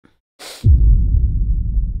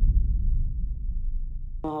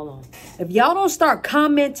Hold on. If y'all don't start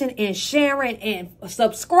commenting and sharing and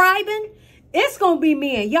subscribing, it's going to be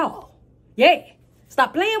me and y'all. Yeah.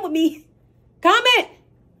 Stop playing with me. Comment.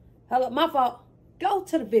 Hello, my fault. Go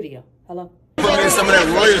to the video. Hello. Some of that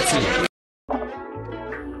royalty.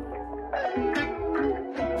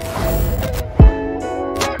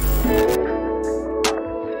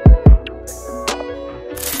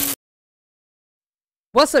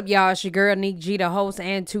 What's up, y'all? It's your girl, Neek G, the host,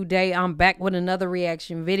 and today I'm back with another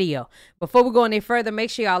reaction video. Before we go any further,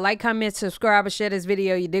 make sure y'all like, comment, subscribe, and share this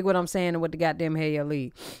video. You dig what I'm saying and what the goddamn hell you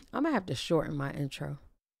leave. I'm going to have to shorten my intro.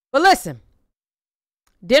 But listen,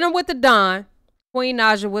 Dinner with the Don, Queen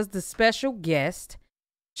Naija was the special guest.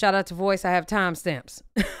 Shout out to Voice, I have timestamps,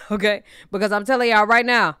 okay? Because I'm telling y'all right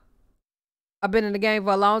now, I've been in the game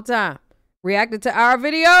for a long time. Reacting to our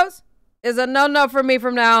videos is a no-no for me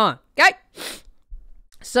from now on, okay?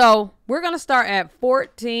 So, we're going to start at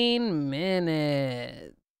 14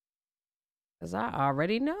 minutes. Because I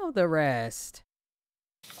already know the rest.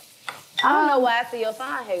 I don't know why I see your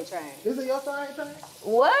sign hate train. Is it your sign hate train?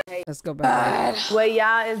 What? Let's go back. Well,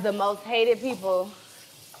 y'all is the most hated people.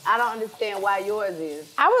 I don't understand why yours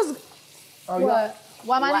is. I was... Oh, what?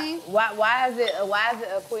 Why my name? Why is it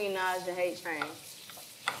a Queen Naija hate train?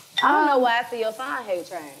 I don't know why I see your sign hate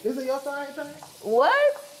train. Is it your sign hate train?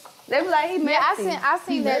 What? They be like, he messy. Yeah, I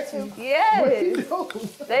seen that too. Yes.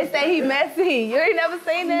 They say he messy. You ain't never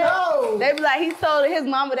seen that? No. They be like, he told his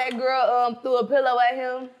mama that girl threw a pillow at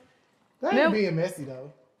him. That ain't being messy,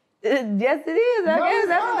 though. Yes, it is. I guess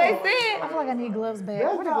that's what they said. I feel like I need gloves back.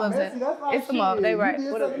 That's Where the not gloves messy. at? That's like It's some up. They right. You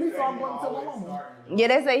did something to me, so I'm going to tell my mama. Yeah,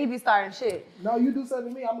 they say he be starting shit. No, you do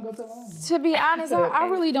something to me, I'm going to go tell my mama. To be honest, I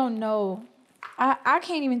really don't know. I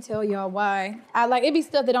can't even tell y'all why. It be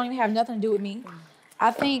stuff that don't even have nothing to do with me. I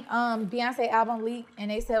think Beyonce album leaked and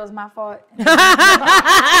they said it was my fault. Yo,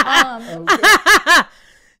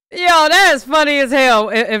 that is funny as hell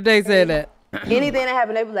if they said that. Anything that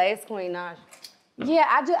happened, they be like, it's Queen Naija. Yeah,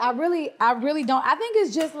 I really don't. I think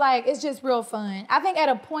it's just real fun. I think at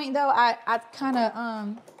a point though, I kind of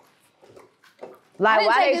Like, I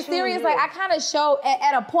didn't take it serious. Like I kind of showed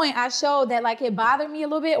at a point. I showed that like it bothered me a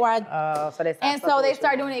little bit, or so they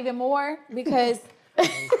start doing it even more because.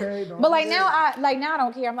 Okay, but like now I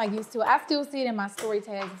don't care. I'm like used to it. I still see it in my story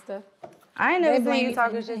tags and stuff. I ain't never seen you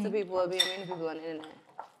talking shit to people or being mean to people on the internet.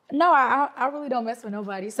 No, I really don't mess with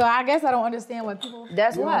nobody. So I guess I don't understand why people.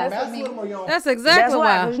 That's why. That's exactly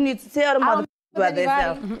why. Because you need to tell them about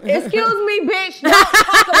themselves. Excuse me, bitch. Don't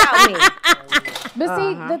talk about me. But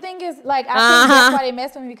see, the thing is, like, I think that's why they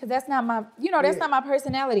mess with me because that's not my, that's not my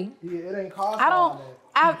personality. Yeah, it ain't cost.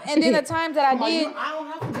 And then the times that I did. I don't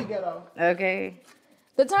have to be ghetto. Okay.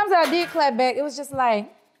 The times that I did clap back, it was just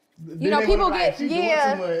like, people get, she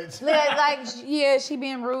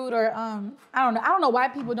being rude or, I don't know. I don't know why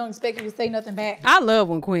people don't expect you to say nothing back. I love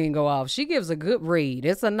when Queen go off. She gives a good read.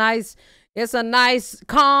 It's a nice,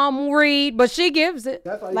 calm read, but she gives it.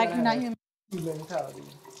 That's why like you're not human.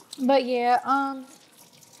 But yeah,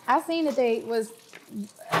 I seen that they was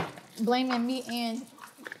blaming me and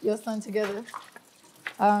your son together.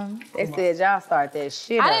 They said y'all start that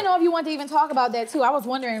shit I didn't know if you wanted to even talk about that too. I was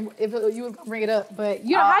wondering if you was gonna bring it up, but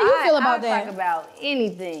how you feel about that? Talk about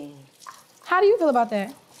anything. How do you feel about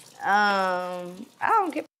that? I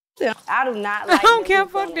don't care. I do not like. I don't care.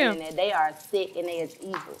 Fuck them. They are sick and they is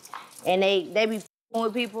evil, and they be f***ing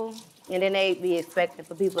with people, and then they be expecting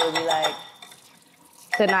for people to be like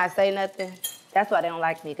to not say nothing. That's why they don't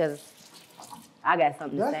like me because. I got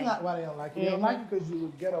something to say. That's not why they don't like you. They don't like you because you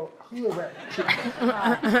was ghetto. You was rap.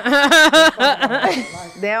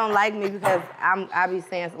 They don't like me because I be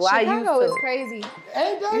saying. Well, Chicago is crazy.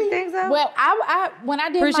 Ain't they? You think so? Well, when I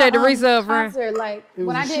did Appreciate my the resub, concert, like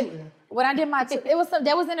when I did my, it was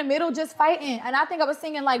that was in the middle just fighting, and I think I was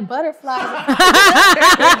singing like Butterflies.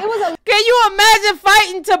 It was a. Can you imagine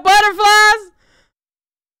fighting to Butterflies?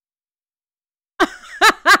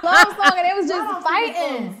 love song, and it was just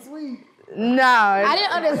fighting. So sweet. No. I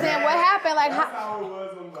didn't understand what happened. Like how it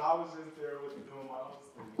was when I was just there with doing my own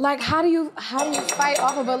thing. Like how do you fight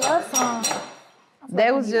off of a love song?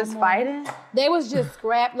 They was just fighting? They was just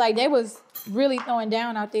scrap. Like they was really throwing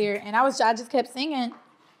down out there, and I just kept singing.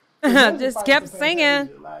 Just kept singing.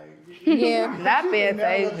 Yeah. Not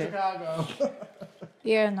Fantasia.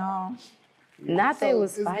 Yeah, no. Not they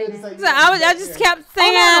was fighting. So I just kept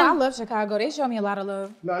singing. Oh, no, I love Chicago. They show me a lot of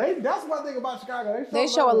love. No, that's one thing about Chicago. They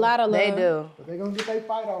show a lot of love. They do. But they gonna get their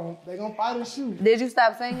fight on. They gonna fight and shoot. Did you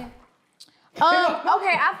stop singing? Okay,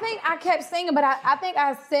 I think I kept singing, but I think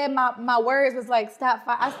I said my words was like stop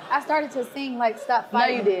fight. I started to sing like stop No,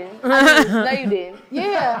 fighting. you didn't. No, you didn't.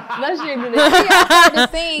 Yeah. No, she didn't do Yeah, that. I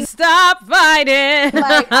started to sing Stop fighting.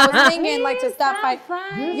 like I was singing like to stop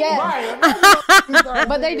fighting. Yeah, Right.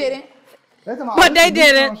 but they didn't. But they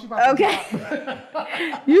didn't. Okay.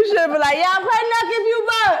 You should have been like, y'all play Knock If You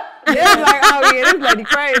Butt. Yeah, like, oh yeah, this lady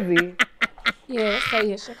crazy. Yeah, so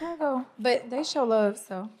yeah, Chicago. But they show love,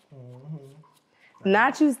 so.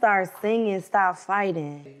 Not you start singing, stop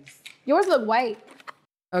fighting. Yours look white.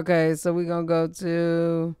 Okay, so we're going to go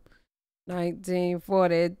to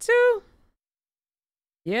 1942.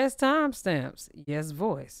 Yes, timestamps. Yes,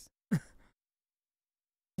 voice.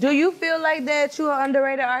 Do you feel like that you're an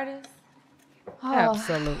underrated artist? Oh,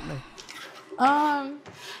 Absolutely. A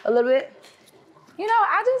little bit? you know,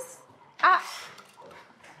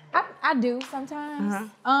 I do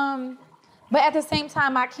sometimes. But at the same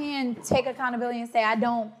time, I can take accountability and say I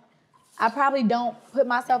probably don't put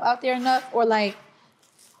myself out there enough or like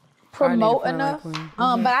promote enough.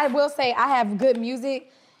 But I will say I have good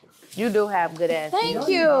music. You do have good ass. Thank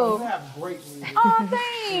You you. have great music. Oh,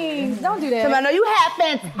 thanks. Don't do that. I know you have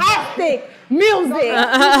fantastic music.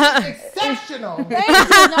 Exceptional. Thank you.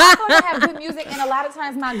 No, I feel like I have good music, and a lot of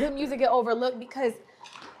times my good music get overlooked because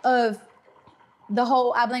of the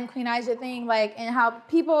whole I Blame Queen Aja thing, like, and how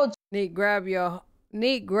people Neat, grab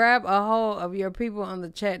a hold of your people on the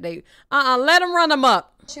chat. Let them run them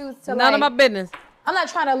up. choose to None of like. my business. I'm not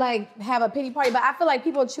trying to like have a pity party, but I feel like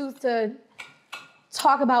people choose to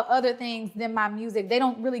talk about other things than my music. They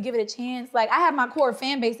don't really give it a chance. Like I have my core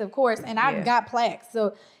fan base, of course, and I've got plaques,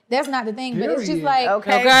 so that's not the thing. But it's just Period. like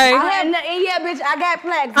Okay. Okay. Yeah, bitch, I got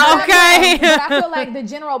plaques. Okay. But I feel like the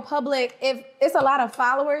general public, if it's a lot of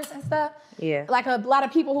followers and stuff, Yeah. like a lot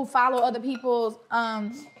of people who follow other people's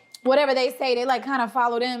whatever they say, they like kind of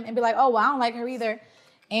follow them and be like, oh well, I don't like her either,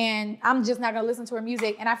 and I'm just not gonna listen to her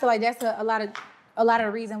music. And I feel like that's a lot of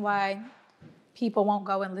the reason why people won't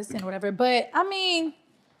go and listen or whatever. But I mean,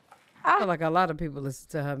 I feel like a lot of people listen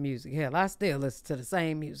to her music. Hell, I still listen to the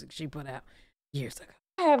same music she put out years ago.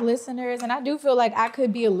 I have listeners, and I do feel like I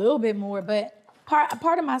could be a little bit more, but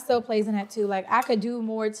part of myself plays in that too. Like I could do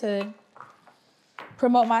more to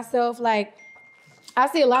promote myself. Like I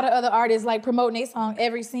see a lot of other artists like promoting their song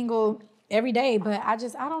every day, but I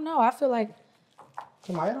don't know. I feel like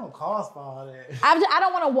Somebody don't cost for all that. I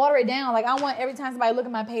don't want to water it down. Like I want every time somebody look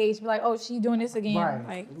at my page, be like, oh, she doing this again. Right.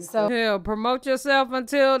 Like so. Hell, promote yourself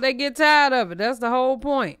until they get tired of it. That's the whole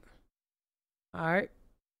point. All right.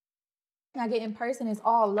 I get in person, it's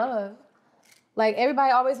all love. Like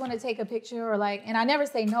everybody always want to take a picture or like, and I never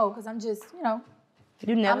say no because I'm just, you know.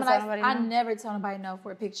 You never I'm tell like, nobody I no? never tell nobody no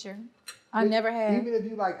for a picture. I never have. Even if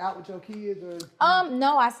you like out with your kids or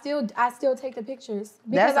No, I still take the pictures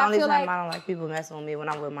That's because the I only feel time like, I don't like people messing with me when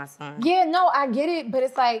I'm with my son. yeah, no, I get it, but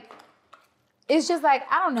it's just like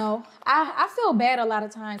I don't know. I feel bad a lot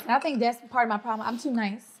of times, and I think that's part of my problem. I'm too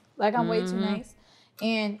nice. Like I'm way too nice,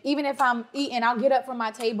 and even if I'm eating, I'll get up from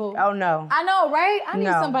my table. Oh no. I know, right? I need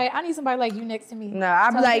No. somebody like you next to me. No,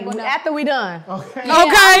 I'll be Tell like, people no. after we done. okay. Yeah,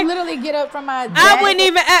 Okay. I literally get up from my. I wouldn't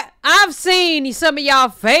even. I've seen some of y'all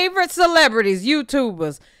favorite celebrities,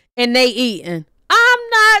 YouTubers, and they eating. I'm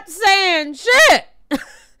not saying shit. I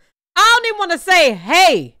don't even want to say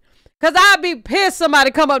hey, cause I'd be pissed.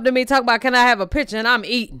 Somebody come up to me talk about, can I have a picture? And I'm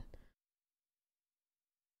eating.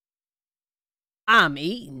 I'm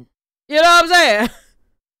eating. You know what I'm saying?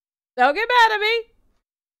 Don't get mad at me.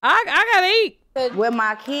 I gotta eat. With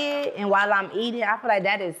my kid and while I'm eating, I feel like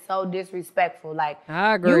that is so disrespectful. Like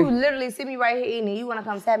I agree. you literally see me right here eating and you wanna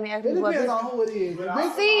come tap me and ask It me what depends picture? on who it is.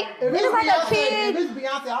 See, If it's it's like a Beyonce, kid. if it's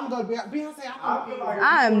Beyonce, I'm gonna go to Beyonce. I'm gonna be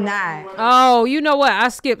I'm not. Oh, you know what? I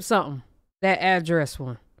skipped something. That address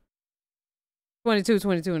one. 22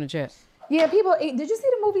 in the chat. Yeah, people eat. Did you see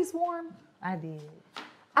the movie Swarm? I did.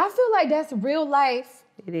 I feel like that's real life.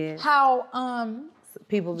 It is. How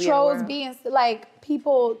People be trolls in the be and like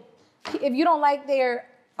people. If you don't like their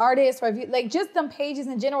artists or if you like just them pages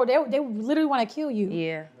in general, they literally want to kill you.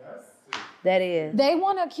 Yeah. That is. They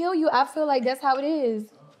want to kill you. I feel like that's how it is.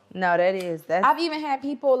 No, that is. That's I've even had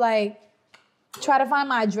people like try to find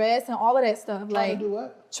my address and all of that stuff. Like do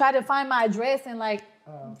what? try to find my address and like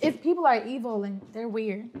it's people are evil and they're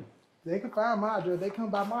weird. They can find my address. They come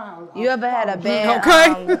by my house. you ever had a bad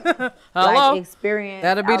Okay. Hello? like experience?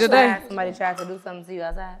 That'll be outside? today. Somebody tried to do something to you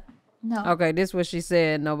outside. No. Okay, this is what she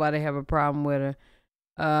said. Nobody have a problem with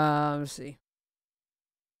her. Let's see.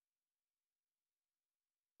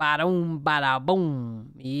 Ba-doom,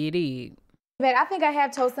 ba-da-boom. It is. But I think I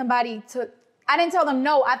have told somebody to. I didn't tell them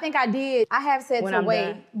no. I think I did. I have said When to I'm wait,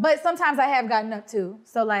 done. but sometimes I have gotten up too.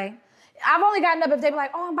 So like, I've only gotten up if they be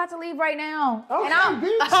like, oh, I'm about to leave right now. Okay, And I'm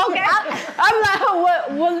bitch. I'm like,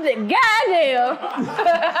 what was it? Goddamn.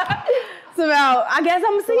 So now, I guess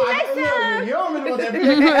I'm gonna see you next time. You don't really know what that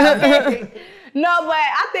bitch. No, but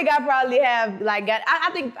I think I probably have like I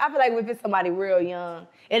feel like if it's somebody real young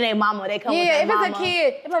and their mama, they come with their mama. Yeah, if it's a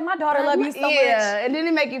kid, it's like my daughter love you so much. Yeah, and then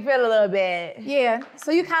it make you feel a little bad. Yeah,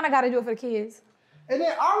 so you kind of got to do it for the kids. And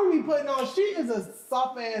then Ari be putting on, she is a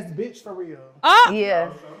soft ass bitch for real. Oh,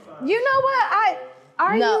 Yeah. You know what?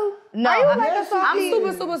 Are you like Yes, a soft I'm kid?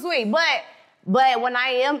 super, super sweet, but when I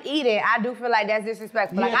am eating, I do feel like that's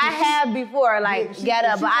disrespectful. Yeah, like I have before, like she- get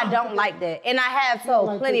up, she but I don't don't like like that. And I have told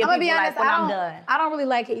like plenty that. of I'm people gonna be honest, like when I'm done. I don't really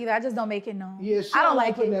like it either. I just don't make it known. Yeah, she I don't like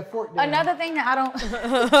like putting it. that fork down. Another thing that I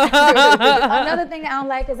don't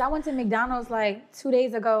like is I went to McDonald's like 2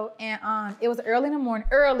 days ago, and it was early in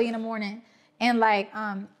the morning, and like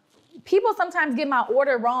people sometimes get my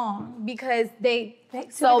order wrong because they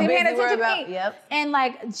So paying busy attention worried to about- me. yep. And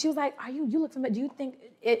like she was like, you look familiar? Do you think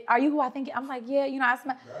are you who I think? I'm like, yeah, I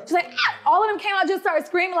smell. She's like, ah! All of them came out, just started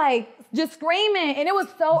screaming, just screaming, and it was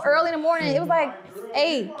so early in the morning. It was like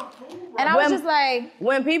 8, and I was just like,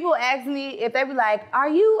 When people ask me if they be like, "Are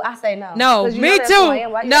you?" I say no. no, 'Cause you me know that's who I am.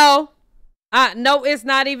 too. Why you No, no, it's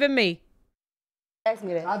not even me. ask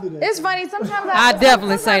me that? I do that. it's funny. Sometimes I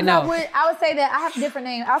definitely say sometimes no. I would say that I have different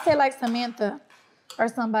names. I'll say like Samantha or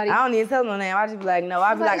somebody. I don't even tell them no name. I just be like, no.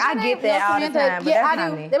 I be like, "Is your I name get that all the Samantha?" time, but Yeah, that's I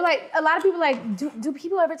not do. me. They were like, a lot of people like, do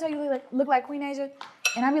people ever tell you look like Queen Asia?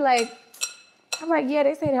 And I be like, yeah,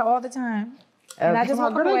 they say that all the time. And I just My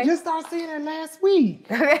walk girl, away. they just started saying that last week.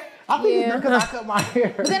 I think it's because I cut my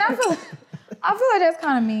hair. But then I feel like that's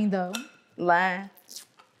kind of mean though. Lying.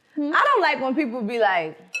 I don't like when people be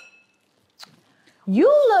like, you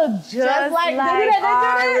look just like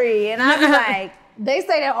Ari. And I be like, They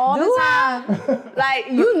say that all the Do time. like,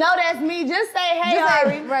 you know that's me. Just say, hey, Just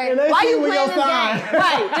say, Ari. right. And they Why see you with playing your this sign. game?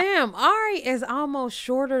 Right. Damn, Ari is almost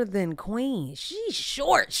shorter than Queen. She's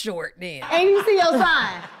short then. And you see your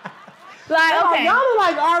sign. Like, okay. Y'all look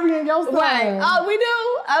like Ari and your Right. sign. Oh, we do?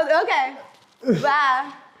 Oh, okay.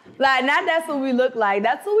 Bye. Like, not that's what we look like.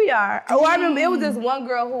 That's who we are. Oh, I remember it was this one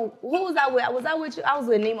girl who was I with? Was I with you? I was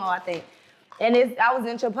with Nemo, I think. And I was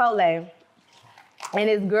in Chipotle. And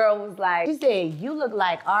this girl was like, she said, you look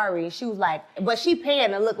like Ari. She was like, but she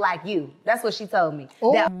paying to look like you. That's what she told me.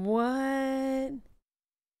 Oh. That- What?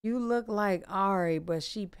 You look like Ari, but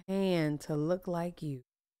she paying to look like you.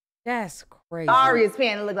 That's crazy. Ari is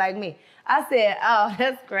paying to look like me. I said, oh,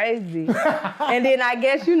 that's crazy. And then I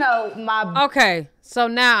guess, my... Okay, so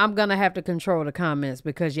now I'm gonna have to control the comments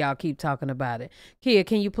because y'all keep talking about it. Kia,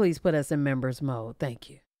 can you please put us in members mode? Thank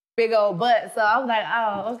you. big old butt. So I was like,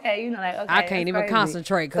 oh, okay, like, okay. I can't even crazy.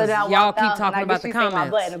 concentrate So because then I y'all walked keep out, talking and I about guess the she seen my butt,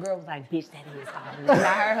 comments. and the girl was like, bitch, that is Ari. And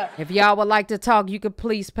I heard her. If y'all would like to talk, you could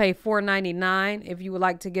please pay $4.99 if you would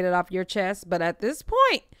like to get it off your chest. But at this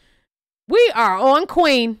point, we are on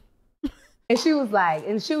Queen. And she was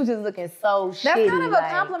just looking so shitty. That's kind of a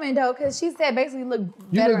like, compliment though, because she said basically look You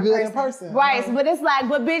better look good in person. Right, but it's like,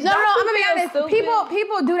 but bitch, No, don't I'm you gonna be feel honest. stupid?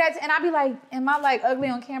 People do that, and I be like, "Am I like ugly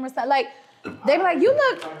on camera?" So, like, they be like, "You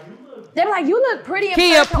look." They be like, "You look pretty." In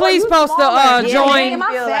Kia, person, or please you post the, smaller." join Am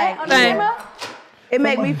I feel fat like on the thing. camera? It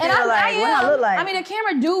make me feel And like I what I look like. I mean, the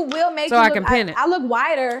camera will make So you I look, can pin it. I look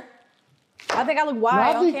wider. I think I look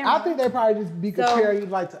wide on camera. I think they probably just be comparing you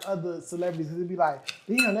like to other celebrities. It'd be like,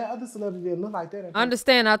 damn, that other celebrity didn't look like that. in person."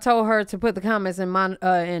 Understand, I told her to put the comments in my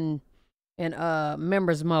in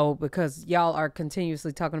members mode because y'all are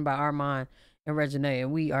continuously talking about Armand and Reginae,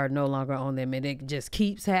 and we are no longer on them, and it just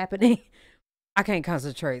keeps happening. I can't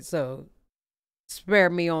concentrate, so spare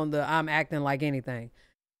me on the I'm acting like anything.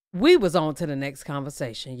 We was on to the next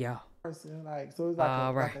conversation, y'all. Person, like, so it's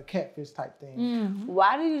like, like a catfish type thing.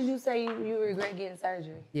 Why did you say you regret getting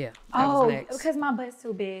surgery? Yeah, that was next. because my butt's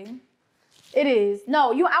too big. It is.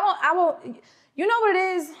 No, I won't. You know what it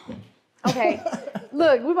is? Okay,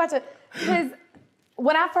 look, we about to, because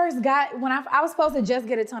when I first got, I was supposed to just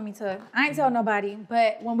get a tummy tuck. I ain't tell nobody,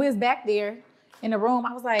 but when we was back there in the room,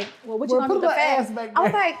 I was like, well, what you Well, gonna do put with the my fat? ass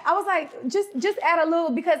back I was like, just add a little,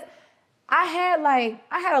 because I had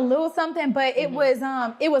a little something, but it was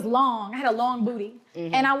long. I had a long booty,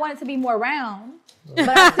 and I wanted to be more round. But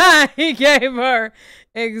I He gave her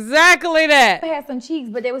exactly that. had some cheeks,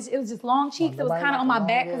 but it was just long cheeks. It was nobody kind of like on my a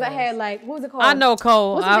back long because I had like, what was it called? I know,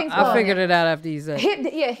 Cole. What's the thing I called? figured it out after you said. hip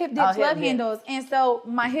dips, hip love dip. handles, and so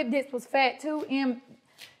my hip dips was fat too, and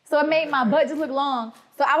so it made my butt just look long.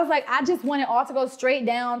 So I was like, I just wanted all to go straight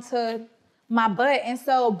down to my butt, and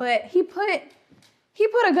so, but he put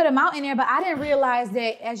a good amount in there, but I didn't realize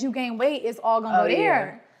that as you gain weight, it's all gonna go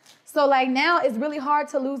there. So like now it's really hard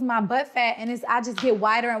to lose my butt fat, and I just get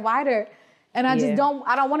wider and wider, and I don't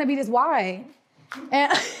want to be this wide.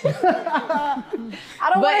 And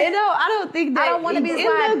I don't think that I don't want to be this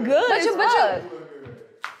wide. Look good. But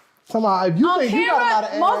Come on, if you on think camera, you got a lot of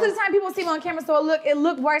ass, most of the time people see me on camera, so it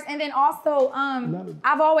look worse. And then also,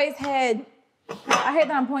 I've always had. I hate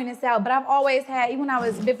that I'm pointing this out, but I've always had, even when I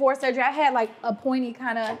was before surgery, I had like a pointy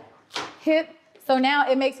kind of hip. So now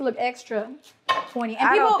it makes it look extra pointy.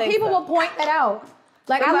 And people will point that out.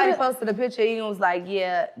 Like somebody posted a picture, and was like,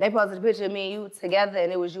 yeah, they posted a picture of me and you together, and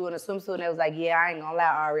it was you in a swimsuit, and it was like, yeah, I ain't gonna lie,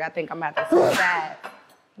 Ari, I think I'm about to swim back.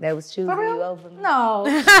 They was choosing you over me.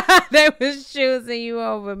 No. They was choosing you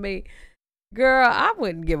over me. Girl, I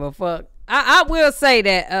wouldn't give a fuck. I will say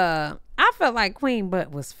that I felt like Queen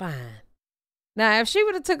butt was fine. Now, if she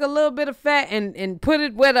would have took a little bit of fat and put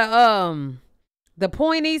it where the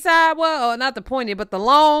pointy side was, or not the pointy, but the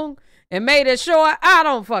long, and made it short, I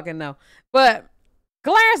don't fucking know. But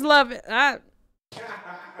Clarence love it.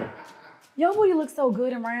 Your booty looks so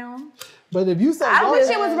good and round. but if you say I wish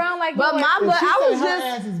it was round like But yours. my butt, I was her just.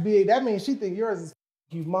 ass is big, that means she think yours is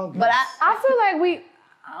humongous. But I feel like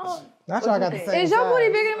that's why I got the same is your size. booty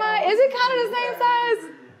bigger than mine? Is it kind of the same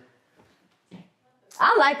size?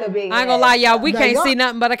 I like a big I ain't gonna lie, y'all. We Now, can't y'all- see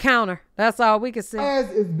nothing but a counter. That's all we can see. Ass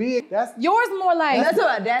is big. That's Yours more like.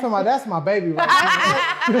 that's my baby right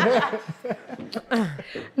now.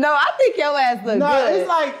 No, I think your ass look No, good.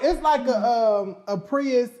 it's like a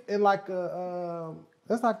Prius and like a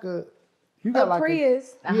it's like a you got A like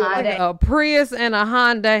Prius. A yeah, like Hyundai. A Prius and a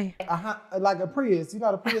Hyundai. like a Prius. You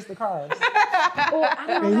know the Prius, the cars. Oh, I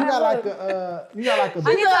don't know And you how got to like look. a you got like a I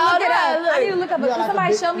big need to look it up. Look. I need to look up. you got Can like somebody a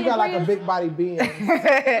big, show me you the got like a Prius? big body Benz.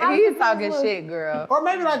 He's talking shit, girl. Or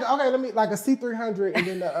maybe like like a C300 and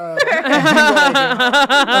then the a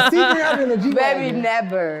C300 and a G-Wagon. Baby,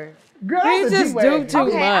 never. Girl, He that's a just G-Wagon. do too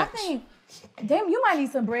Okay, I much. think. Damn, you might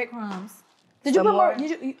need some breadcrumbs. Did you Some put more? more?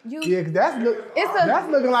 Did you? Yeah, 'cause It's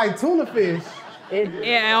that's looking like tuna fish.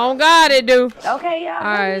 Yeah, on God it do. Okay, y'all. All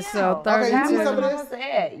right, so Okay, you 32. need some of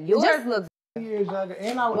this? Yours looks. Years younger,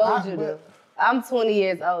 and What would you do? I'm 20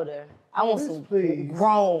 years older. I want some Please.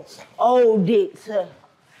 grown, old dicks.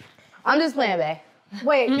 I'm just playing, babe.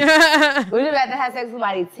 Wait. Would you rather have sex with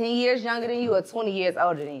somebody 10 years younger than you or 20 years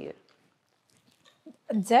older than you?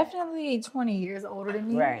 Definitely 20 years older than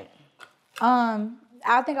me. Right.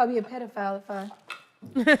 I think I'll be a pedophile if I.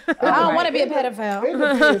 I don't want to be a pedophile. It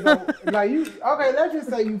depends on, like you. Okay, let's just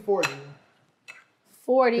say you 40.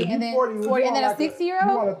 40 If you and then 40, would 40 you and then want a like 60-year-old.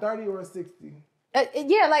 You want a 30 or a 60?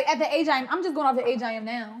 Yeah, like at the age I'm just going off the age I am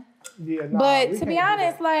now. Yeah, nah, But we to be can't do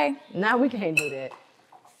honest, like, Now we can't do that.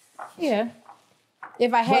 yeah,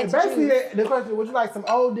 if I that. had But to basically, choose. the question: would you like some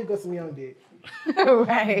old dick or some young dick?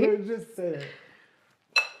 Right. Just say that.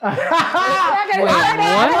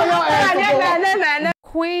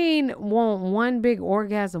 Queen want one big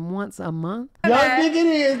orgasm once a month. Young dick it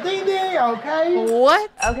is. Ding ding. Okay.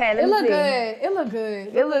 What? Okay, let It me look see. good. It look good.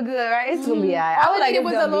 It look good, right? It's gonna be alright. I All feel I like needed it's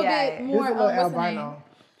was a gonna little be bit alright. more It's a of little what's the name. albino.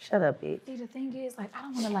 Shut up, bitch. See, the thing is, like, I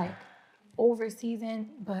don't want to like over season,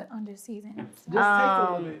 but under season. Just take a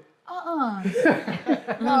little bit.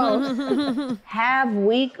 Have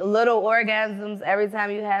weak little orgasms every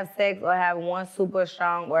time you have sex or have one super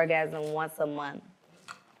strong orgasm once a month?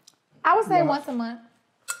 I would say Yeah. once a month.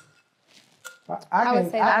 I would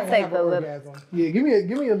can, say I I'll can take have the an little- orgasm. Yeah, give me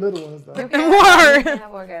a little ones though. Word.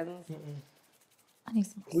 Have orgasms. I need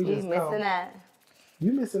some. We You just missing come. that?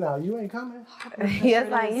 You missing out. You ain't coming. Yes,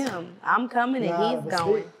 I am. I'm coming and Nah, he's but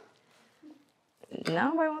going. stick.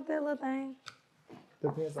 Nobody want that little thing.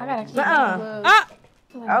 Depends on I gotta what keep Uh-uh.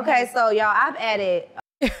 my gloves. Okay, so y'all, I've added.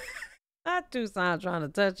 Not Tucson trying to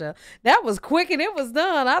touch her. That was quick and it was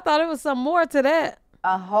done. I thought it was some more to that.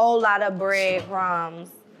 A whole lot of breadcrumbs.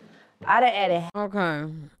 I done added.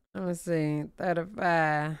 Okay. Let me see.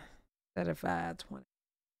 35, 20.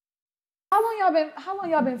 How long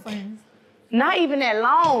y'all been friends? Not even that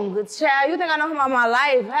long, child. You think I know him all my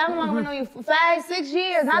life? How long have I known you? 5, 6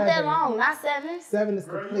 years? Not that 7. long. Not 7. 7 is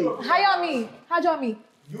complete. How y'all meet? How'd y'all meet?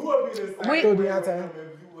 You would be the same Through if Deontay.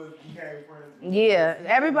 you became friends. Yeah.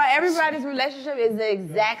 Everybody's relationship is the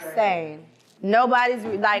exact same. Nobody's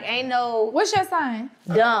like ain't no What's your sign?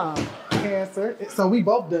 dumb. Cancer. So we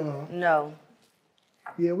both done. No.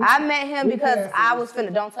 Yeah. I met him we because cancers. I was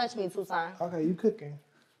finna. Don't touch me, Tucson. Okay, you cooking.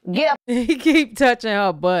 Get He keep touching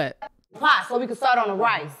her butt. a pot so we can start on the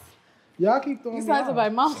rice. Y'all keep throwing You me sound off.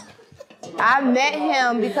 somebody mom. I met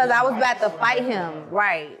him because I was about to fight him.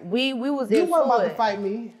 Right. We was You into weren't about to it. fight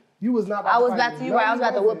me. You was not about I to was fight about me. to. You No, right. I was about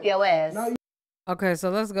to wasn't. whoop your ass. No, Okay, so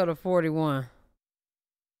let's go to 41.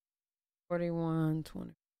 41,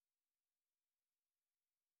 20.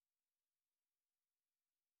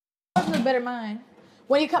 a better mind.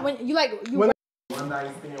 When you like you. When- One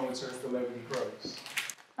night stand with your celebrity crush.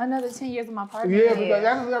 Another 10 years with my partner. Yeah, because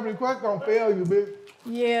that celebrity crush gonna fail you, bitch.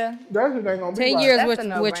 Yeah. That shit ain't gonna be 10 right. years That's with a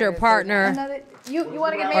no-brainer with your decision. partner, Another. You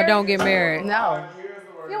want to get or married? don't get married. No.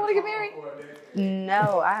 You don't want to get married?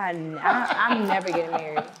 No, I'm never getting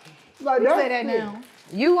married. Like, You that's say that it. now.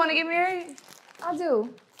 You want to get married? I do.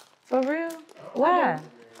 For real? Why?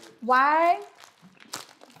 Why?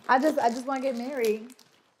 I just want to get married.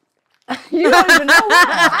 You don't even know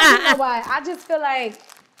why. I do know why. I just feel like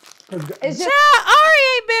it's just. Child, Ari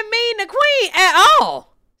ain't been mean to Queen at all.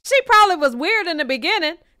 She probably was weird in the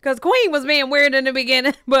beginning, because Queen was being weird in the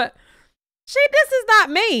beginning, but this is not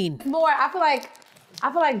mean. More. I feel like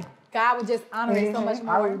God would just honor it so much I was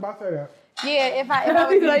more. about to say that. Yeah, if I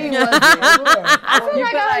was. Like you was. I feel You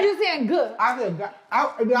like feel I heard like- you saying good. I said, God,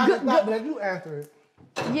 I just thought that you answered it.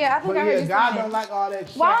 Yeah, I think But I heard yeah, you God saying. don't like all that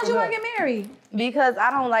shit. Why don't you want to get married? Because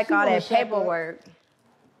I don't like all wanna that shut up. paperwork.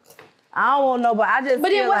 I don't want no, but I just But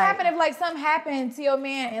feel then what like, happened if like something happened to your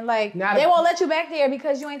man and like Now they the- won't let you back there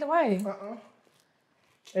because you ain't the wife?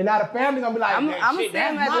 And now the family gonna be like, I'm that gonna shit, see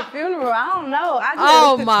him that's at the not- funeral. I don't know. I just,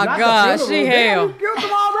 Oh my not the God, funeral. she Damn, hell. you killed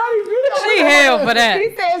them already. She hell for that. He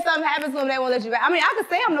said if something happens to him, they won't let you back. I mean, I could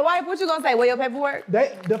say I'm the wife. What you gonna say? Where your paperwork?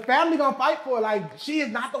 The family gonna fight for it. Like, she is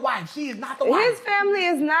not the wife. She is not the His wife. family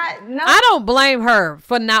is not. No. I don't blame her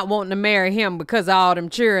for not wanting to marry him because of all them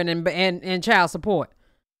cheering and child support.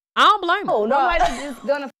 I don't blame her. Oh, nobody's just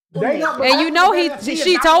gonna. They not, but And that's you know because she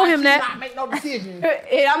is not told like him she that. Not make no decisions.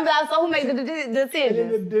 And I'm not. So who make the And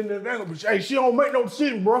decision? then they're gonna be, hey, she don't make no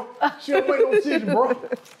decision, bro. She don't make no decision, bro.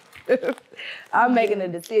 I'm making the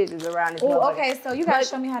decisions around this. Oh, motherfucker. okay. So you gotta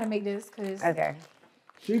show me how to make this, cause Okay.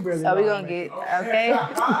 She barely So we know gonna how to get okay.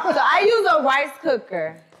 So I use a rice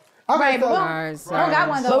cooker, make- Okay, so, All right, so I don't got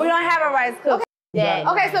one but though. we don't have a rice cooker. Daddy.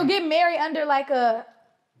 Okay, so get married under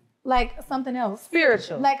like something else,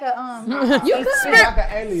 Spiritual. like a you could. like an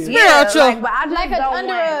alien. Yeah, Spiritual. like, but I just like a don't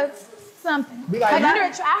under want- a something. Be like, Like you- under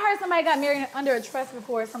a I heard somebody got married under a trust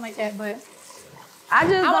before, or something like that. But I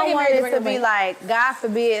just I wanna don't get want married it the to regular be way. like, God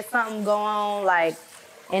forbid, something go on, like,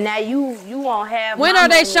 and now you won't have. When my are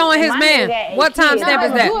they money, showing and his my man? nigga got What 8 time kids. stamp is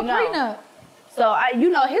no, that? do a No. prenup. So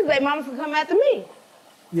his baby mama can come after me.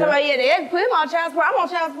 Yeah. So yeah, they put him on child support. I'm on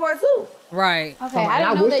child support too. right. Okay, I I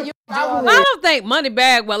didn't know wish that the- you. I I would- don't think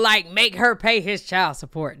Moneybag would like make her pay his child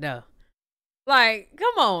support though. Like,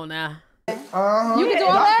 come on now. Uh-huh. You can do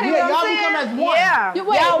all that? Yeah, You know what y'all I'm become as one. Yeah. You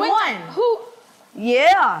wait, Y'all when- won. Who?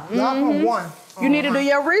 Yeah. Y'all from one. You need to do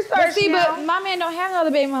your research. But see, now. but my man don't have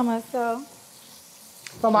another baby mama, so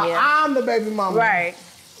So Yeah. I'm the baby mama. Right.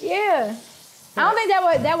 yeah. I don't think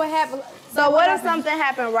that would happen. So what if something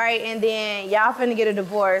happened, right, and then y'all finna get a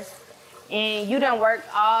divorce, and you done worked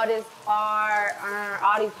all this hard, earned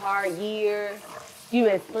all these hard years, you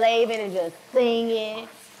been slaving and just singing,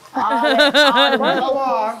 all that, all the First of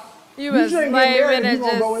all, You you been shouldn't get married slaving if you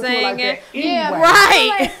and gonna go just into it like singing. that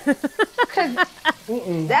Yeah, anyway. Right. That's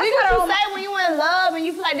what you say when you in love and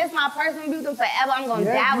you feel like this my person, be with them forever, I'm gonna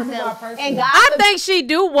Yeah, die you with be them. my person. And God I forbid- think she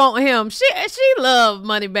do want him. She love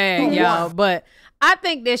Moneybag, y'all, but I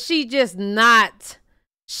think that she just not.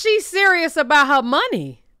 She's serious about her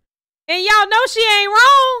money, and y'all know she ain't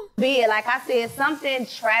wrong. be it. Like I said, something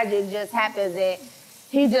tragic just happens that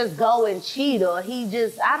he just go and cheat or he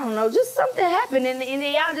just, I don't know, just something happened and then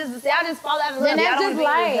y'all just fall out of love. Then that's Y'all don't just be with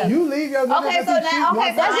life. each other. You leave your nigga Okay, if so he now, cheat okay,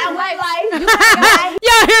 one so time. that's like life.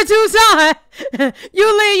 Y'all hear Tucson? You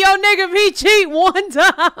leave your nigga if he cheat one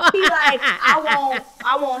time. He like,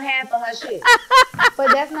 I won't have for her shit.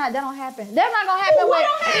 But that don't happen. That's not gonna happen with.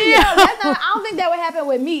 Yeah. No, that's not. I don't think that would happen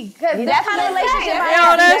with me. Cause Yeah, that's that's how the what I'm relationship. saying. I Yo,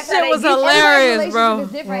 have. that That's how shit they was get- Everybody's hilarious, relationship bro.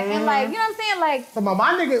 is different, and like you know what I'm saying, like So my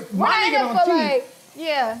nigga my nigga don't for cheat. like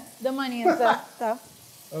yeah, the money and stuff. So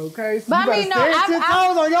Okay, so But you I mean, no, gotta stand 10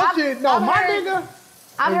 toes on your I've- shit. No, I've my heard- nigga.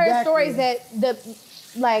 I've heard Exactly. stories that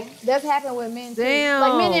that's happened with men too, Damn.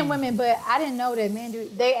 like men and women. But I didn't know that men do.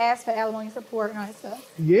 They ask for alimony support and all that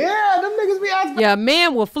stuff. Yeah, them niggas be asking Yeah,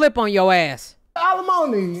 man will flip on your ass. for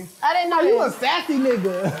alimony. I didn't know Oh, you a that. sassy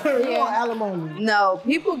nigga. You Yeah. want alimony. No,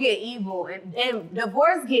 people get evil and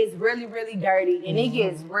divorce gets really, really dirty and it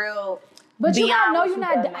gets real. But you gotta beyond know what you're you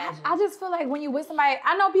not. can imagine. I just feel like when you with somebody,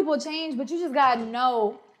 I know people change, but you just gotta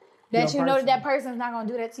know that Your you know person. that person's not gonna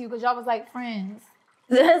do that to you because y'all was like friends.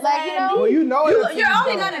 Like, you know, Well, you know it. you're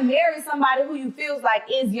only gonna marry somebody who you feels like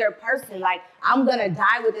is your person. Like I'm gonna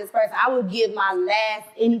die with this person. I would give my last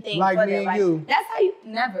anything Like for me them. and you. That's how you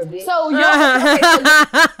never, bitch. So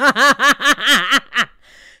y'all.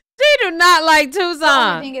 She do not like The only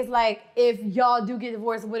Tucson. thing is like if y'all do get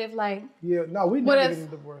divorced, what if like Yeah, no, we What never if- getting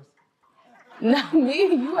divorced. no, me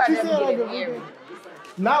and you are She never said like getting a- married.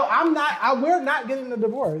 No, I'm not. We're not getting a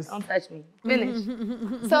divorce. Don't touch me. Finish.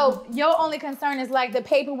 So your only concern is like the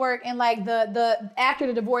paperwork and like the after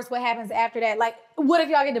the divorce, what happens after that? Like, what if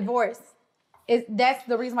y'all get divorced? That's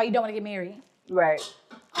the reason why you don't want to get married? Right.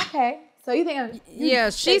 Okay. So you think?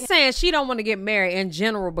 She's saying she don't want to get married in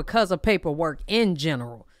general because of paperwork in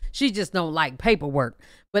general. She just don't like paperwork.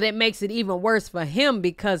 But it makes it even worse for him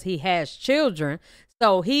because he has children.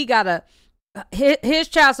 So he gotta, his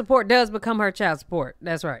child support does become her child support.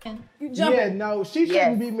 That's right. Yeah, no, she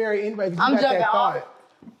shouldn't be married anyway. You got that thought.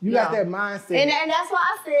 You got that mindset. And that's why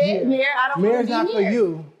I said, married. I don't want to be marriage not for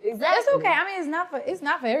you. Exactly. It's okay. I mean, it's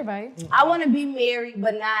not for everybody. I want to be married,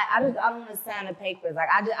 but not. I don't want to sign the papers. Like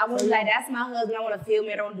I want to be like, that's my husband. I want to feel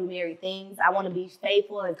married. I don't do married things. I want to be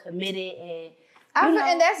faithful and committed, and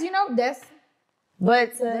that's.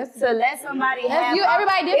 But to let somebody have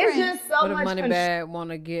everybody different. It's just so But much if money bad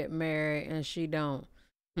want to get married and she don't.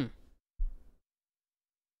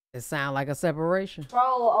 It sounds like a separation.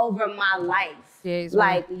 control over my life. Yeah,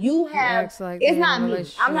 like you have. Like it's not me.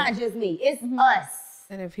 I'm not just me. It's us.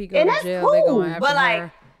 And if he go to jail, cool, they going after but like,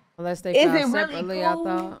 her. Unless they is file it really separately, cool? I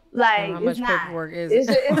thought. Like, how much it's not. paperwork is It's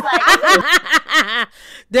it? just, it's like,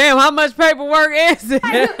 Damn, how much paperwork is it?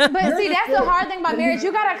 But see, that's the hard thing about marriage.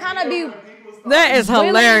 You gotta kind of be. That is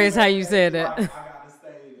hilarious how you said that.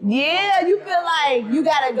 yeah, you feel like you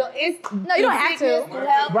gotta go. No, you don't have to.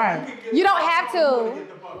 Right. You don't have to.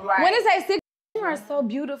 Right. When it's like six, you are so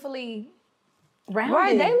beautifully rounded.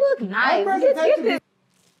 Right, they look nice.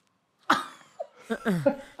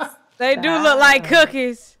 They do look like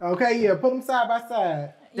cookies. Okay, yeah, put them side by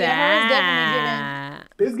side. Yeah, hers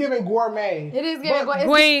definitely It's giving gourmet. It is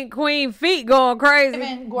giving Queen feet going crazy.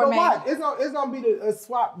 giving But gourmet. what? It's gonna be a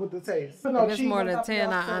swap with the taste. No, If it's more than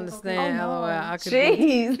 10, I understand. Oh, no. LOL, I could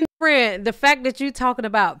Jeez. Friend, the fact that you talking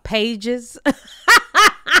about pages.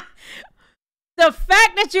 The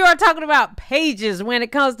fact that you are talking about pages when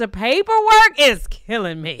it comes to paperwork is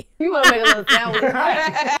killing me. You want to make a little sandwich.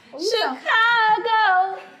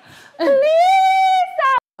 Chicago, please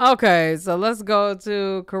stop. Okay, so let's go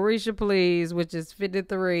to Carisha Please, which is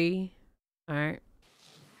 53. All right.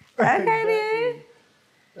 Okay,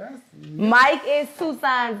 then. Mike is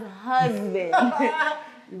Tucson's husband.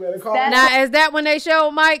 You better call Now, is that when they showed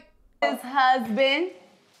Mike? His husband.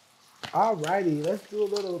 Alrighty, let's do a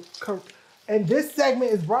little. And this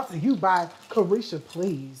segment is brought to you by Carisha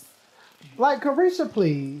Please. Like Carisha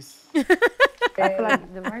Please. I feel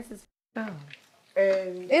like the rice is.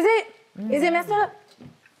 And Is it? Is it messed up?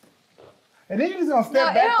 and then you're just gonna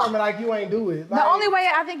step back from it like you ain't do it. Like, The only way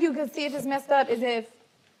I think you can see if it's messed up is if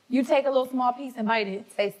you take a little small piece and bite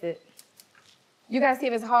it. Taste it. You gotta see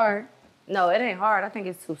if it's hard. No, it ain't hard. I think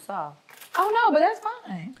it's too soft. Oh no, but that's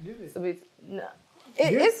fine. No.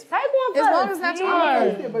 It's Take one as long as it's not too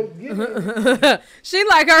hard. Yeah, but get it. She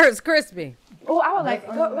like hers crispy. Oh, I would like.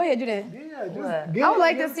 Go ahead, do that. Yeah, just What? get I would it,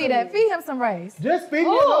 like get to see it. that. Feed him some rice. Just feed me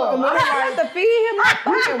a little I have to rice. feed him my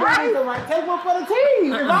fucking rice. Feed me rice. Take one for the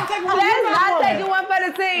team. If I take one, That's you not got taking one for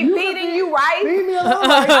the team. Feeding you rice. Feed me a little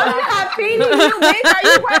rice. I'm not feeding you, bitch. Are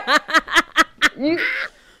you right? You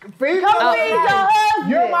Feed me a come little feed your rice. husband.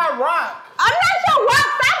 You're my rock. I'm not your rock.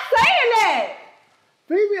 Stop saying that.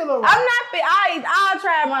 Feed me a little rice. I'm not. I'll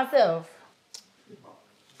try it myself.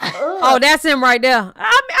 Oh, that's him right there.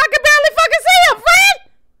 I can barely fucking see him,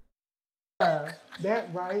 friend.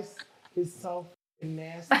 That rice is so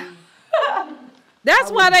nasty.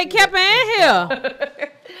 That's why they kept her in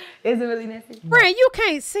here. Is it really nasty? Friend, you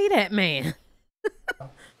can't see that man.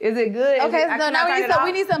 Is it good? Okay, so now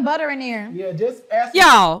we need some butter in there. Yeah, just ask.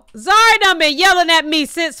 Y'all, Zari done been yelling at me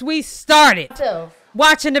since we started myself.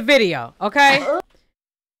 watching the video, okay?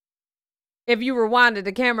 If you rewind it,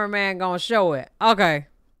 the cameraman gonna show it. Okay.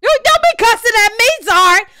 You don't be cussing at me,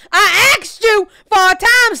 Zari. I asked you for a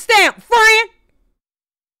timestamp, friend.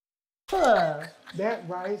 That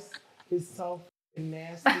rice is so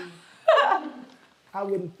nasty. I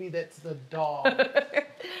wouldn't feed that to the dog.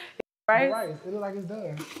 Rice. It looks like it's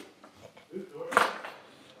done.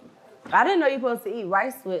 I didn't know you're supposed to eat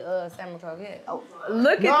rice with salmon croquette. Oh,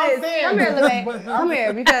 look No, at I'm this. saying, Come here, Levay. but- Come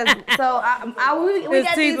here, because we His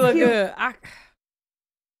got teeth these look cute. good.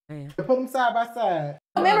 Put them side by side.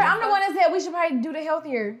 Remember, I'm the one that said we should probably do the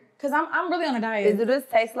healthier because I'm really on a diet. Does this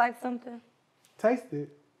taste like something? Taste it.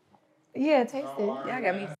 Yeah, taste it. Yeah, I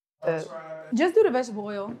got me. Just do the vegetable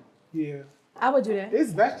oil. Yeah. I would do that.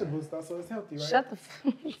 It's vegetables though, so it's healthy, right? Shut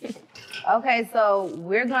the Okay, so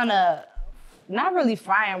we're gonna not really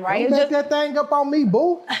fry them, right? Don't It's make that thing up on me,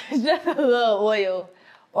 boo. just a little oil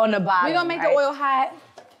on the bottom. We're gonna make the oil hot.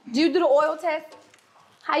 Do you do the oil test?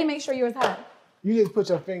 How you make sure yours hot? You just put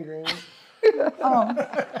your finger in. Oh.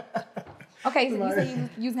 Okay, so you said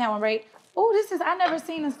you using that one, right? Oh, I never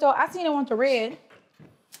seen in store. I seen it with the red.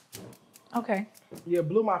 Okay. Yeah,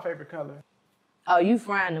 blue my favorite color. Oh, you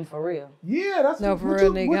frying them for real? Yeah, that's No, for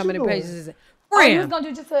real, nigga. How many pages is it? Oh, you was Friend, gonna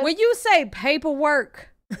do just a... when you say paperwork,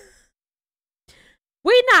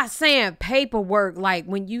 we not saying paperwork like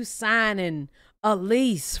when you signing a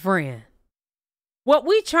lease, friend. What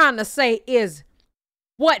we trying to say is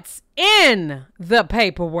what's in the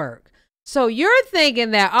paperwork. So you're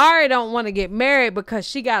thinking that Ari don't want to get married because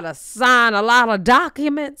she got to sign a lot of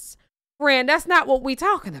documents? Friend, that's not what we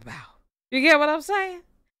talking about. You get what I'm saying?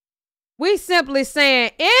 We simply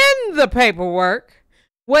saying in the paperwork,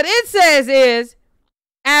 what it says is,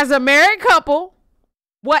 as a married couple,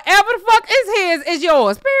 whatever the fuck is his is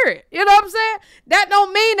yours, period. You know what I'm saying? That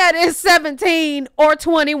don't mean that it's 17 or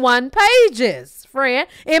 21 pages, friend.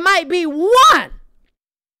 It might be one.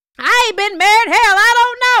 I ain't been married, hell, I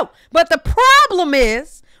don't know. But the problem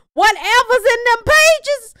is, whatever's in them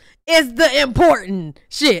pages is the important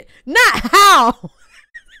shit, not how.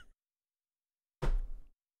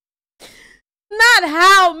 Not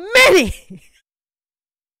how many.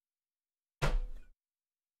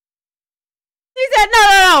 He said,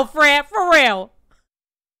 no, friend, for real.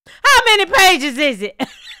 How many pages is it? Friend,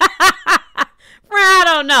 I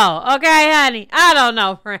don't know. Okay, honey? I don't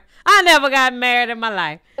know, friend. I never got married in my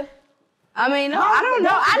life. I mean, no, I don't know.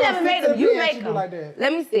 I never made them. You make them. Like that?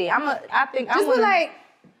 Let me see. I think Just I'm like...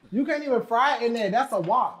 You can't even fry it in there. That's a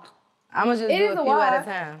wok. I'm gonna just It do is a a few at wok. a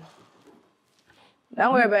time.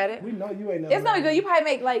 Don't worry about it. We know you ain't never. It's gonna be made good. You probably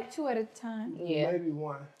make like 2 at a time. Yeah. Maybe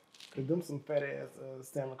one. Cause them some fat ass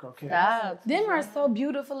salmon croquettes. Stop. Them are so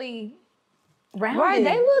beautifully rounded. Right,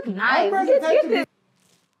 they look nice. My Get presentation this.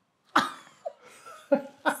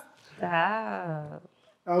 Stop.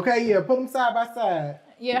 Okay, yeah, put them side by side.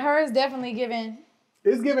 Yeah, hers definitely giving...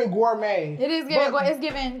 It's giving gourmet. It is giving... But- It's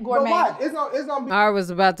giving But gourmet. what? It's gonna be Ari was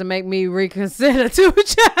about to make me reconsider too,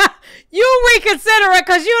 child. You reconsider it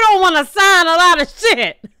because you don't want to sign a lot of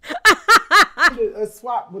shit. a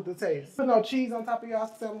swap with the taste. Put no cheese on top of y'all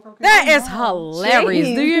salmon croquettes. That is hilarious.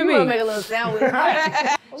 Jeez, Do you wanna mean? make a little sandwich? Chicago.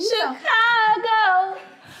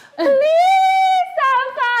 Please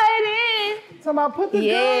stop fighting. Talking about put the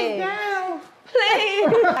Yeah. girls down.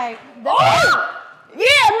 Please. Like, Oh! Yeah,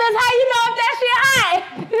 Miss, how you know if that shit hot?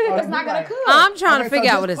 it's not gonna cook. I'm trying to Okay, so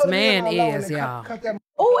figure out just what his put it man in on low and is, then y'all. Cut that.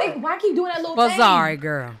 Oh, why keep doing that little But thing? sorry,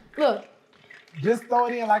 girl. Look. Just throw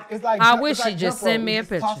it in like it's like. I it's wish like you just jump rope. send me You a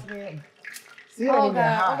just toss picture. it in. See, it ain't even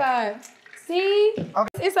hot. Oh God. See?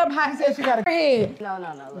 Okay. It's up high. She said she got a- head. No.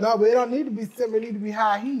 Look. No, but it don't need to be simmer. It need to be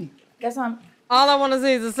high heat. That's what I'm... All I want to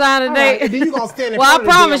see is a sign of All right, date. and then you gonna stand in Well, I front of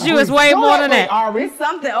the promise damn you it's grease. way Go more that than way, that. Ari. There's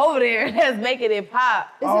something over there that's making it pop.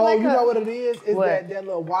 Oh, like you a- know what it is? It's What? that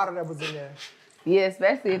little water that was in there. Yeah,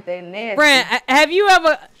 especially if they nasty. Friend, have you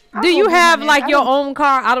ever... Do you hope have he's like not- your own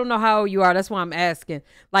car? I don't know how old you are. That's why I'm asking.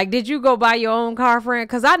 Like, did you go buy your own car, friend?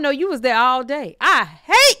 Because I know you was there all day. I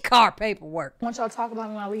hate car paperwork. I want y'all to talk about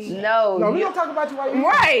me when I leave. No, No, we you- don't talk about you while you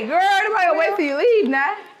right, girl. Nobody gonna wait till you leave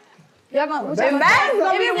now. Y'all gonna... What That's- y'all That's gonna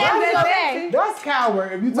gonna say? be If it's the nasty, one okay. That's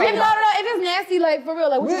coward. If you talk No, about, if it's nasty, like, for real,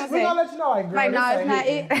 like, what you we gonna say? gonna let you know, like, girl, Like, this nah, it's ain't not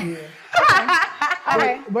hitting. it. Yeah.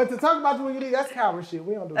 Okay. But to talk about you when you leave, that's coward shit.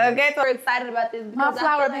 We don't do that. Okay, so we're excited about this. My because I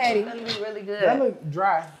flour feel like patty. It's gonna be really good. That look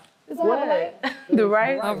dry. It's all right. The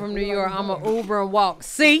rice? I'm from New York. I'm a Uber and walk.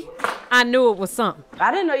 See? I knew it was something.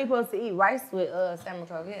 I didn't know you're supposed to eat rice with salmon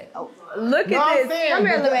croquette. Oh, look No, at I'm this. saying, Come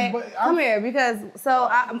here, but Lil that- Babe. but Come I'm- here, because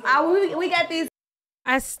we got these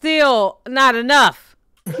I still not enough.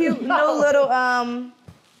 cute new little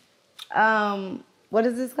what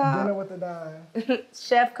is this Dinner called? with the dime.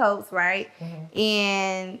 Chef coats, right? Mm-hmm.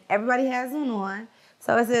 And everybody has one on.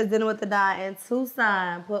 So it says dinner with the Don, and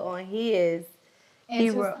Tucson put on his. And He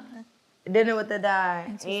Tucson. wrote dinner with the Don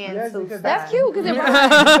and Yes, Tucson. because That's cute, because it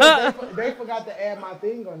Because they forgot to add my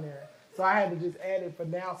thing on there. So I had to just add it for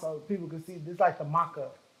now so people could see. This is like the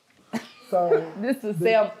mock-up. So, This is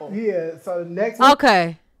sample. yeah, so the next one.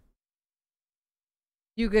 Okay.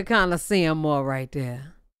 You could kind of see him more right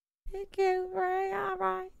there. He cute, right? All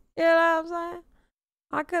right. You know what I'm saying?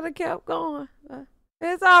 I could have kept going. But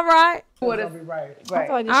it's all right. What is right? I feel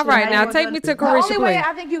like this All shit right, ain't now gonna take go- me to The Carisha, only way please.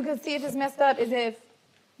 I think you can see if it's messed up is if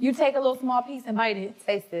you take a little small piece and bite it.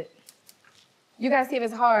 Taste it. You gotta see if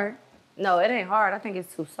it's hard. No, it ain't hard. I think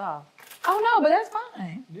it's too soft. Oh no, but that's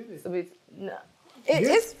fine. Get it. So no.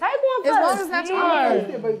 It's Take one as long first. as it's not too Yeah. hard.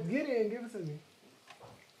 Yeah, but get it and give it to me.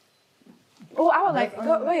 Oh, I would like.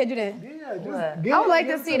 Go ahead, do that. Yeah, just I would like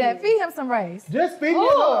to see that. Feed him some rice. Just feed me a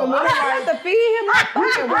little I have to feed him my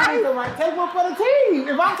fucking rice. Take one for the team.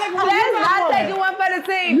 If I'm taking one, That's not taking one for the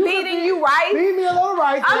team. Feeding you rice. Feed me a little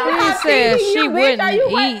rice. I'm She not said feeding she you, bitch. wouldn't Are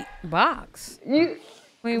you eat box. You.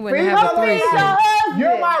 We wouldn't have a threesome.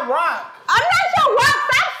 You're my rock. I'm not your rock.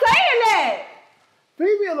 Stop saying that.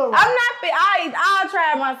 Feed me a little rice. I'm not. I'll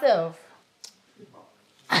try it myself.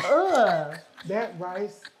 Ugh. That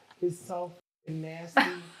rice is so nasty.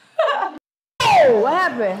 Oh, what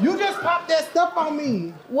happened? You just popped that stuff on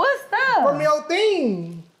me What stuff? from your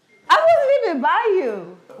thing. I wasn't even by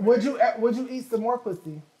you. Would you eat some more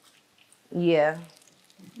pussy? Yeah.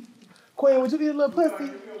 Queen, would you eat a little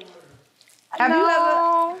pussy? Have you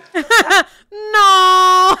ever?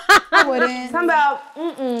 No. I wouldn't. Talking about,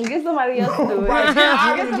 get somebody else to do it. Right,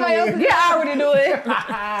 Get somebody else to get Ari to do it.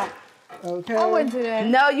 Okay. I wouldn't do that.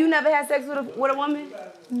 No, you never had sex with a woman?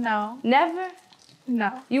 No. Never?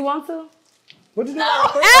 No. You want to? What you do?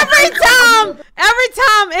 Every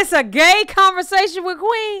time it's a gay conversation with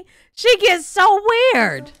Queen, she gets so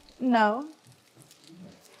weird. No.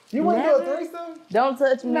 You want to do a threesome? Don't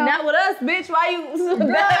touch me. No. Not with us, bitch. Why you? He's talking You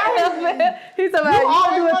about you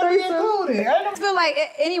always want want to to do a be threesome. included. I feel like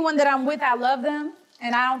anyone that I'm with, I love them,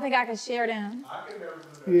 and I don't think I could share them.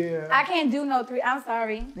 Yeah. I can't do no three. I'm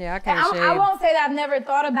sorry. Yeah, I can't I share. won't say that I've never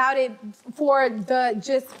thought about it for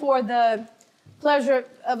the pleasure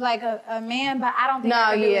of like a man, but I don't think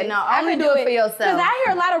I could do it. Only do it for yourself. Because I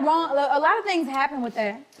hear a lot of things happen with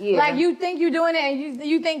that. Yeah. Like you think you're doing it, and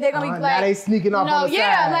you think they're gonna be like, now they sneaking off on the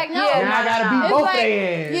side. like no. Yeah, Now I gotta beat It's both like,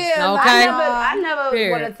 their ass. yeah, Okay. I never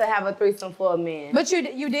Period. wanted to have a threesome for a man. But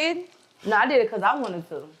you did? No, I did it because I wanted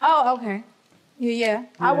to. Oh, okay. Yeah.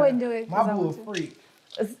 I wouldn't do it. 'cause My I boo a want to. freak.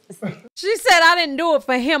 She said I didn't do it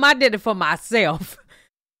for him. I did it for myself.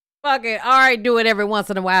 Fuck it. All right, do it every once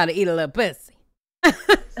in a while to eat a little pussy.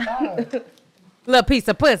 Little piece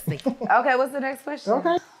of pussy. Okay, what's the next question?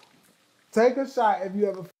 Okay. Take a shot if you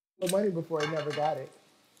ever f***ed money before and never got it.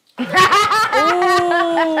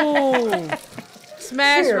 Ooh.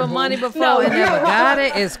 Smash for money before and never got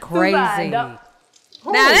it is crazy. Now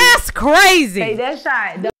that's crazy. Hey, that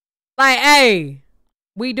shot. Like, hey,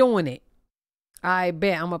 we doing it. I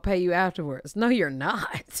bet I'm gonna pay you afterwards. No, you're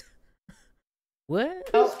not.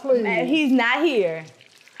 What? Please. He's not here.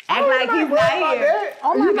 Act like he's not here.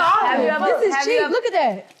 Oh my God. Have you ever? This is have you cheap. ever- Look at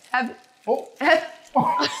that. Have,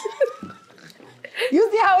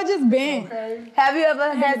 You see how it just been? Okay. have you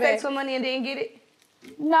ever had back. sex for money and didn't get it?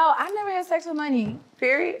 No, I never had sex with money.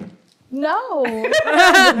 Period. No.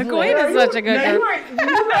 Queen is such a good Now, girl. you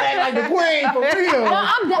act like the queen for real.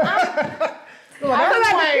 I'm That's like the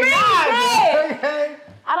queen. Okay.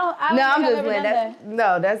 I don't No, I'm think I've just ever playing. done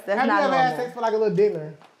No, that's Have you not ever had normal. sex for like a little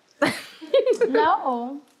dinner? that.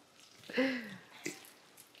 No.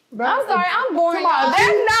 I'm sorry, I'm boring. Come on, y'all.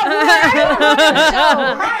 That's not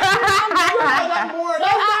I'm bored.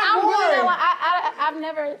 That's not I'm boring. really I've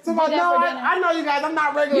never done Somebody, that no, for dinner. I know you guys. I'm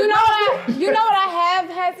not regular. You know what I have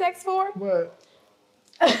had sex for? What?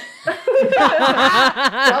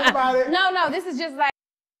 Talk about it. No, this is just like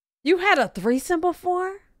You had a threesome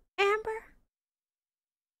before, Amber?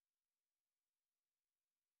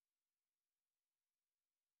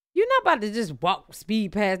 You're not about to just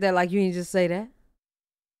speed past that like you ain't just say that.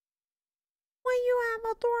 When you have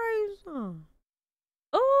a threesome.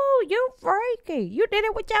 Oh, you freaky. You did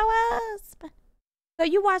it with your husband. So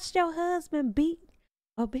you watched your husband beat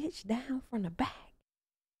a bitch down from the back.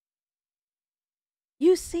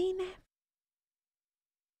 You seen that?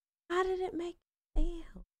 How did it make you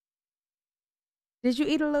feel? Did you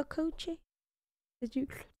eat a little coochie? Did you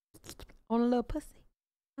on a little pussy?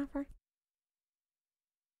 My friend.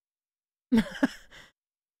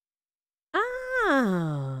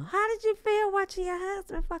 How did you feel watching your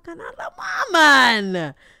husband fuck another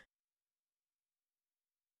woman?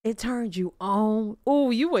 It turned you on. Oh,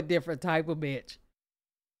 you a different type of bitch.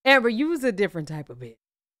 Amber, you was a different type of bitch.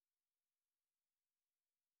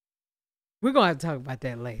 We're going to have to talk about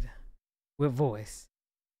that later with Voice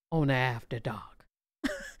on the After Dark.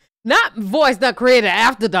 Not Voice that created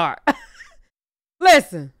After Dark.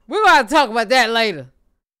 Listen, we're going to talk about that later.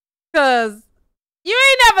 Because you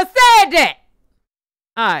ain't never said that.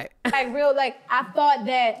 All right. like real like I thought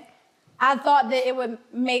that it would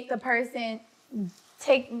make the person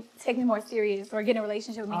take me more serious or get in a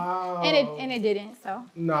relationship with me. Oh. And it didn't, so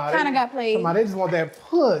Nah, kind of got played. Somebody, they just want that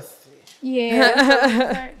pussy.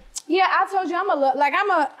 Yeah. Yeah, I told you I'm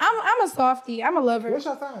a softie. I'm a lover. What's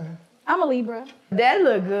your sign? I'm a Libra. That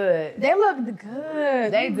look good. They look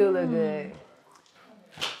good. They do look good.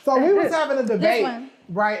 So we was having a debate. one.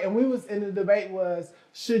 Right, and we was in the debate was,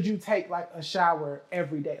 should you take like a shower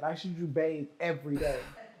every day? Like, should you bathe every day?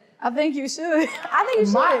 I think you should. I think you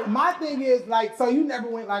should. My thing is like, so you never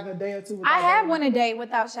went like a day or two without I have bathing? went a day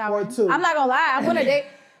without showering. Or two. I'm not gonna lie. I went a day.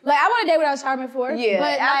 Like I went a day without showering before. Yeah,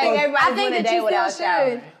 but I think everybody's I think went a that day you without still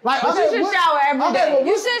showering. should. Like, But you should shower every day. well,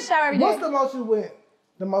 You should shower every day. What's the most you went?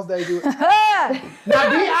 The most days you went? Now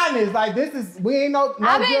be honest. Like this is we ain't no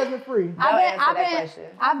judgment free.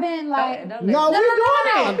 I've been like No, we doing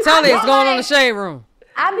it. I'm telling you, it's going on the shade room.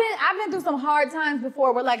 I've been through some hard times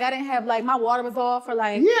before where like I didn't have like my water was off or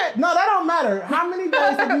like Yeah, no, that don't matter. How many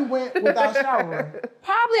days have you went without showering?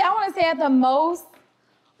 probably I want to say at the most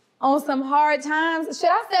on some hard times. Should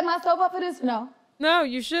I set myself up for this? No. No,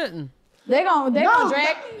 you shouldn't. They gonna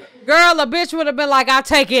drag me. Girl, a bitch would have been like, I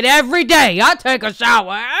take it every day. I take a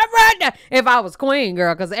shower every day. If I was queen,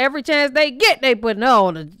 girl, because every chance they get, they put no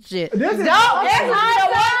on the shit. This is No,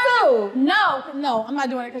 I'm not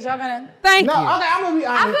doing it because y'all gonna. Thank you. Okay, I'm gonna be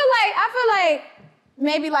honest. I feel like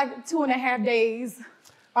maybe like 2.5 days.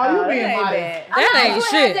 Oh, you being ain't modest. bad. That ain't 2.5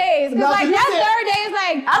 shit. days. Cause No, like you that said- third day is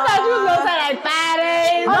like. I thought you was gonna say like 5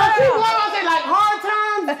 days. No, people gonna say like hard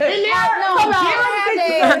times in there. No, Some 2.5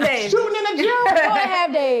 gym, days. shooting in the gym.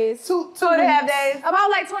 2.5 days. 2.5 days. About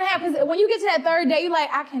like 2.5. Because when you get to that third day, you like,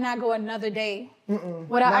 I cannot go another day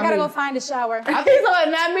without. I Not gotta me. go find a shower. He's like,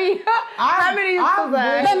 not me. How many you I'm supposed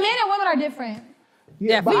But men and women are different.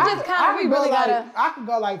 Yeah, but We just kinda- we really gotta- I could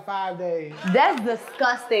go like 5 days. That's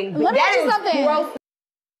disgusting. Let me That ask you is something. gross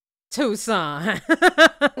Tucson. as fuck.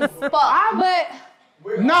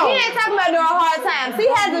 But No, He ain't talking about during hard times. He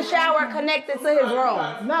has a shower connected to his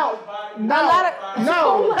room. no, Too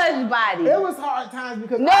much body. It was hard times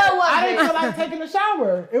because No, it I wasn't. didn't feel like taking a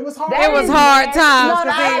shower. It was hard. It was hard times. No, 'cause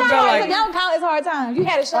they didn't feel that like, don't count as hard times. You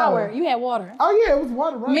had a shower. You had water. Oh yeah, it was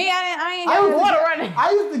water running. Me, I ain't I had used, water. to, I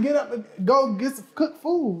used to get up and go get some cooked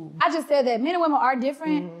food. I just said that men and women are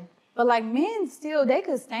different, but like men still, they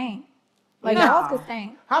could stink. Like dogs could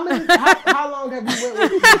stink. How long have you went with wearing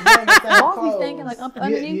the same Dogs be clothes? stinking like up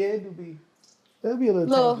underneath. Yeah, it'll be a little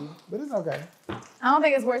Little. tangy, but it's okay. I don't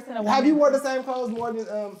think it's worse than a woman. Have you worn the same clothes more than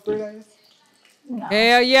 3 days?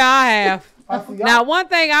 hell yeah, I have. I see y'all. Now, one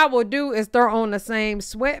thing I will do is throw on the same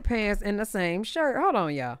sweatpants and the same shirt. Hold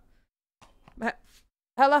on, y'all.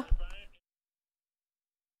 Hello?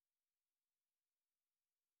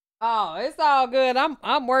 Oh, it's all good.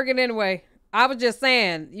 I'm working anyway. I was just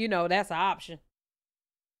saying, you know, that's an option.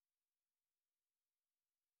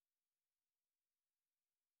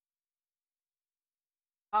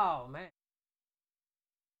 Oh, man.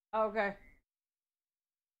 Okay.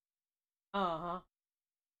 Uh-huh.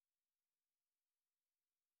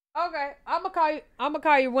 Okay, I'm gonna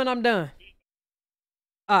call you when I'm done.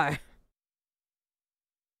 All right.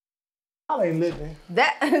 Y'all ain't living.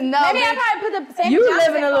 That no, Maybe I bitch, probably put the same. you pajamas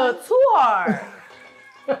living a on. little too hard.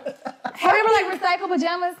 Have you ever like recycled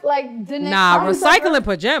pajamas? Like the next Nah, morning? recycling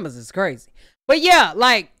pajamas is crazy. But yeah,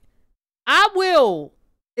 like I will,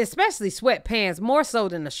 especially sweatpants, more so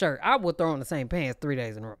than the shirt. I will throw on the same pants 3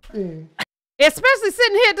 days in a row. Especially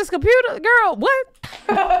sitting here at this computer, girl. What?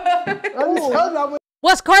 I just told you I went.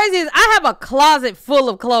 What's crazy is I have a closet full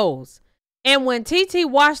of clothes. And when TT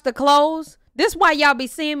washed the clothes, this why y'all be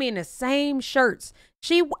seeing me in the same shirts.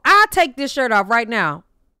 I'll take this shirt off right now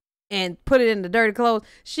and put it in the dirty clothes.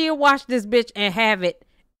 She'll wash this bitch and have it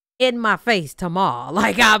in my face tomorrow.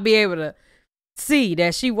 Like I'll be able to see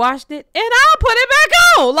that she washed it and I'll put it back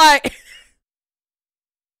on. Like,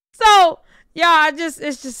 so y'all, it's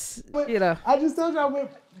just, you know. I just told you I went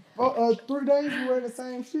 3 days wearing the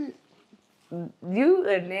same shit. You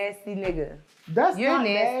a nasty nigga. That's You're not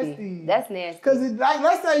nasty. nasty. That's nasty. Cause like,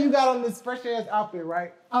 let's say you got on this fresh ass outfit,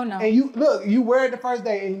 right? Oh no. And you wear it the first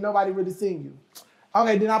day and nobody really seen you.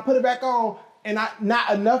 Okay, then I put it back on and not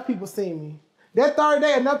enough people seen me. That third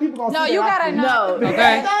day, enough people gonna No, see you that gotta outfit. know. No. Okay.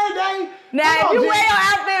 That third day. Now, if you wear your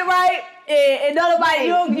outfit right and nobody,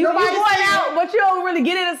 you Nobody going see out, it. but you don't really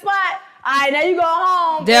get in the spot. All right, now you go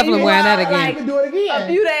home. Definitely and you wearing go that out, again. You can do it again. A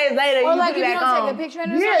few days later, Or you like put if it you back don't on. take a picture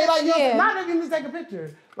and Yeah, like yeah. not even just take a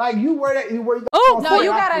picture. Like you wear that, you wear. Oh, No,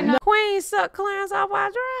 you gotta know. Queen suck clowns off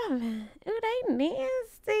while driving. Ooh, they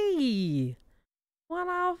nasty.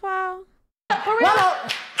 105. For real? Well,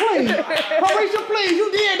 please, Carisha, please,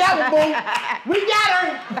 you did that one, boo. We got her.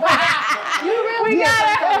 You really We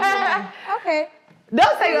got got it. Okay.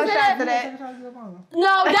 Don't take no shot to that.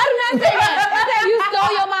 No, that did not say that. It said you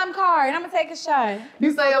stole your mom's car and I'm gonna take a shot.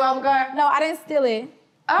 You stole your mama's car? No, I didn't steal it.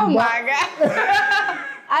 Oh my God.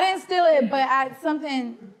 I didn't steal it, but I don't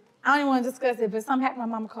even want to discuss it, but something happened to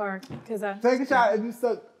my mom's car because I. Take a shot if you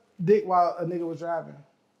suck dick while a nigga was driving.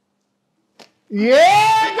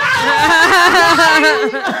 Yeah.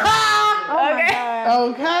 Okay.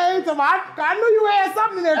 Okay. So I knew you had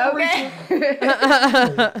something in there,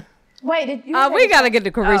 Carisha. Wait, did you? We gotta get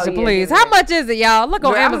to Carisha, Oh, yeah, please. yeah. How much is it, y'all? Look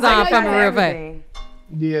on Amazon for me real fast.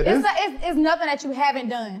 Yeah. This, It's nothing that you haven't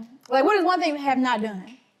done. Like, what is one thing you have not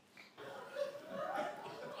done?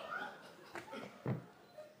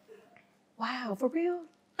 Wow, for real?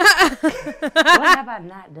 What have I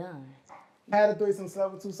not done? had a threesome,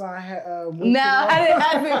 slept with Tucson. No, I didn't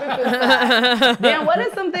have it with Then what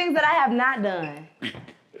are some things that I have not done?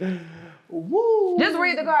 Woo. Just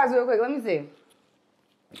read the cards real quick. Let me see.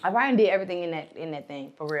 I probably did everything in that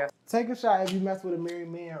thing, for real. Take a shot if you mess with a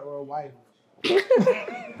married man or a wife.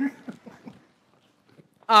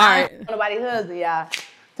 All right. Nobody husband, y'all.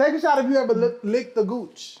 Take a shot if you ever licked the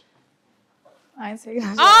gooch. I ain't saying.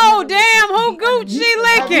 Oh, damn. Who gooch she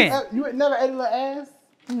licking? You ain't never ate a little ass?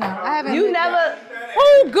 No, I haven't. You never.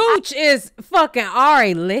 Who gooch is fucking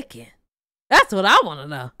Ari licking? That's what I want to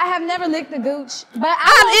know. I have never licked the gooch, but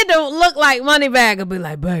It don't look like Moneybag will be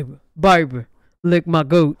like, baby, lick my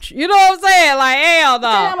gooch. You know what I'm saying? Like, hell no.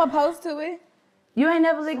 I'm opposed to it. You ain't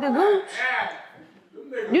never licked the gooch.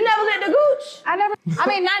 You never licked the gooch. I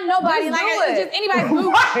mean, not nobody. Just Like, do it's it. just anybody's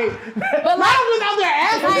gooch. Right. But like, out there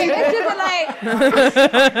asking. it's just like,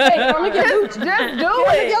 hey, or lick your gooch. Just do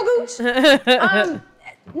Lick it. your gooch.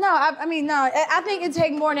 No, I mean, no. I think it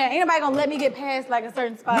take more than that. Ain't nobody gonna let me get past like a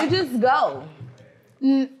certain spot. You just go.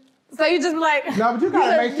 So you just be like, No, but you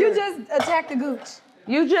gotta make sure. you just attack the gooch.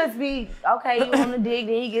 You just be, okay, you on the dig,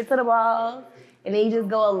 then you get to the ball, and then you just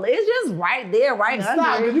go, it's just right there, right Stop,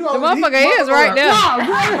 under it. you The motherfucker is right there.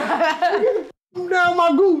 No, down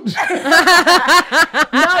my gooch. No,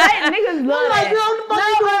 that niggas love that.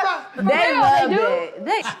 They love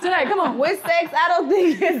it. Tonight, come on. With sex, I don't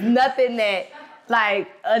think it's nothing that, like,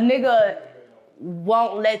 a nigga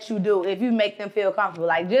won't let you do if you make them feel comfortable.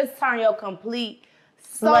 Like, just turn your complete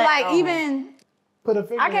So slut like on. even, Put a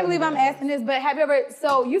finger I can't in believe it. I'm asking this, but have you ever,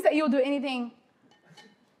 so you said you'll do anything.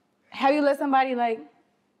 Have you let somebody like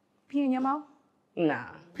pee in your mouth? Nah.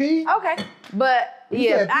 Pee? Okay. But,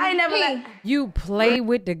 yeah, said I ain't never pee. let... You play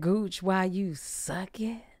with the gooch while you suck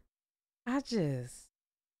it? Too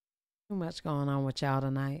much going on with y'all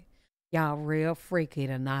tonight. Y'all real freaky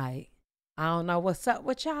tonight. I don't know what's up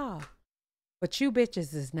with y'all, but you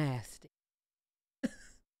bitches is nasty.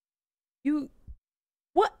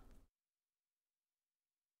 What?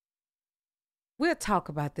 We'll talk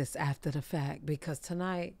about this after the fact because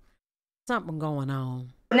tonight, something going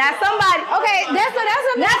on. Now somebody... Okay, that's a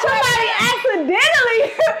Now somebody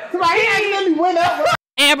accidentally... Somebody accidentally went up.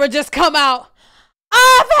 Amber just come out.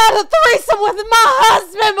 I've had a threesome with my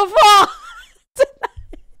husband before.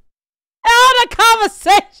 All the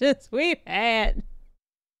conversations we've had.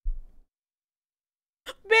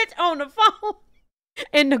 Bitch on the phone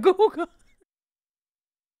in the Google.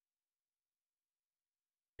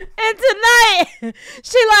 And tonight,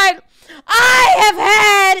 she like, I have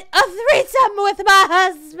had a threesome with my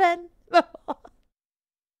husband before.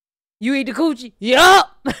 You eat the coochie?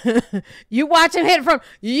 Yup. You watch him hit from?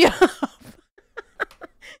 Yup.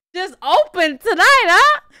 Just open tonight,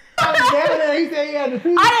 huh? He said he had to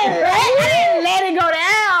pee. I didn't let it go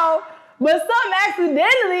down, but something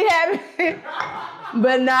accidentally happened.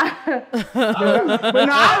 But nah. But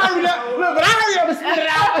no, I heard that. Look, but I heard you ever spit it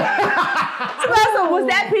out. So was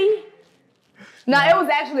that pee? No, it was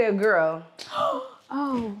actually a girl.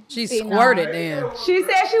 Oh. She squirted then. She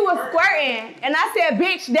said she was squirting, and I said,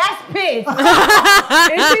 bitch, that's piss.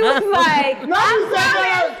 And she was like, I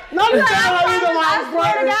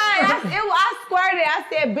swear to God, I squirted. I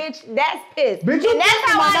said, bitch, that's piss. Bitch, you And that's pissed in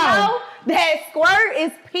how my I mouth. know that squirt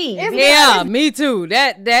is pee. Yeah, me too.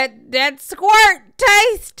 That squirt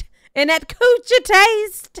taste and that coochie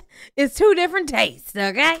taste is two different tastes,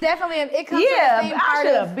 okay? Definitely, it comes Yeah, from the same I part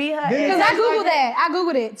should of. have beat her. Did it Because ass. I googled that. I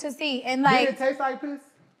googled it to see, and Did like, it taste like piss?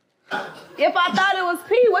 If I thought it was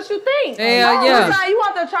pee, what you think? Hell yeah. Which one? You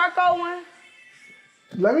want the charcoal one?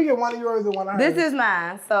 Let me get one of yours and one of hers. This is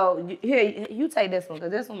mine. So here, you take this one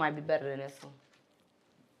because this one might be better than this one.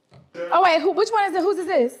 oh wait, which one is it? Whose is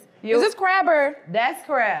this? You. Is this crab or? That's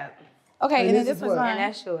crab. Okay, And and then this this is one's what? And mine.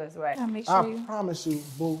 that's yours, right? I'll make sure I you. promise you,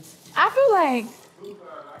 boo. I feel like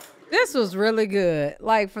This was really good.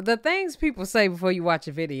 Like, for the things people say before you watch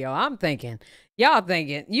a video, I'm thinking, y'all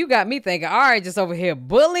thinking, you got me thinking, all right, just over here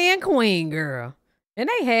bullying Queen Girl. And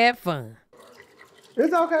they had fun.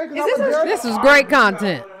 It's okay, because Is I'm a girl. This was great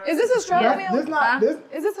content. is this a struggle meal? This not, this,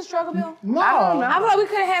 Is this a struggle meal? no. I feel like we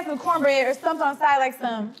could have had some cornbread or something on the side, like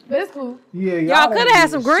some. But it's cool. Yeah, Y'all could have had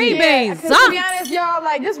some green beans. 'Cause to be Something. honest, y'all,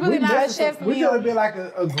 like this really not a chef's We should meal. have been like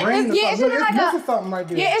a grain or Yeah, it something. should've been Look, like this is something right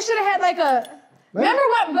there. Yeah, it should have had like a Remember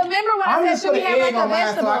when I'm I just said should we putting have egg like a on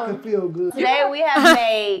mine so I vegetable? can feel good. Today we have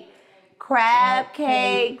made crab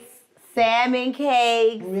cakes, salmon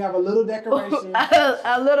cakes, We have a little decoration.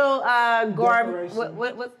 a little gourmet.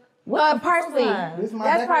 Decoration. What Parsley. This is my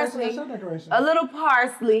That's decoration. parsley. That's your decoration. A little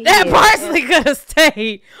parsley. That here, parsley could have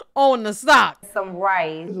stayed on the sock. and some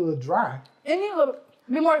rice. It's a little dry. It needs a little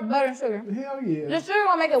bit more butter and sugar. Hell yeah. The sugar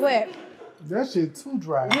gonna make it wet. That shit too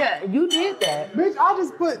dry. Yeah, you did that. Bitch, I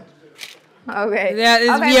just put. Okay. Yeah,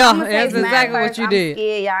 it's- okay, yeah, I'ma that's taste mine exactly what first. you I'm did.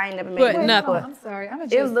 Scared. Y'all ain't never made Put it. nothing. I'm sorry. I'm gonna It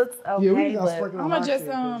just. looks okay, Yeah, we got but sprinkle on I'm my gonna just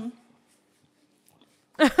shit,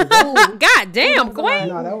 God damn, Queen.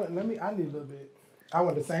 No, that one, I need a little bit. I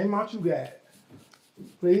want the same amount you got.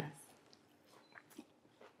 Please.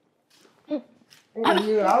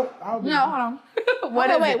 Yeah, I'll be. No, hold on. what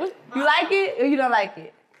Okay, is wait, it? what- You like it or you don't like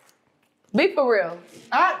it? Be for real.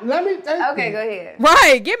 Let me take Okay, it. go ahead.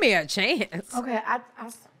 Right, give me a chance. Okay,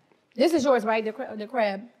 this is yours, right? The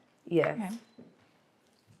crab. Yes. Okay.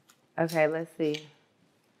 Okay, let's see.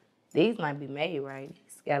 These might be made right.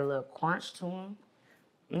 These got a little crunch to them.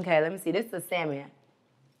 Okay, let me see. This is the salmon.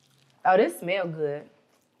 Oh, this smells good.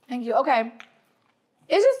 Thank you. Okay.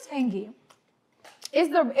 It's just tangy.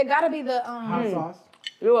 It gotta be the Hot sauce.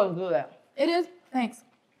 It was good. It is. Thanks.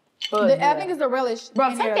 It was I good. think it's the relish.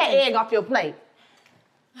 Bro, in take there. that egg off your plate.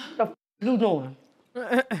 The f you doing?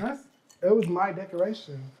 It was my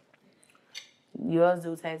decoration. Yours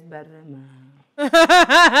do taste better than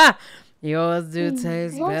mine. Yours do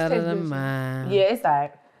taste Yours better tastes than good, too. mine. Yeah, it's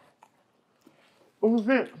alright. What you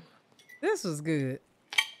think? This was good.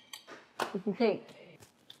 What you think?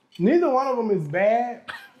 Neither one of them is bad.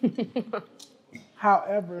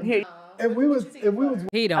 However, Here. if we was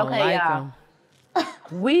He don't Okay, like y'all. him.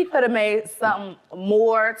 We could have made something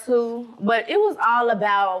more too, but it was all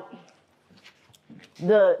about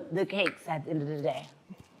the cakes at the end of the day.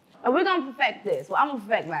 And we're gonna perfect this. Well, I'm gonna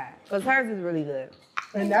perfect mine because hers is really good.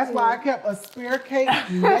 and that's why I kept a spare cake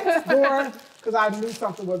next door because I knew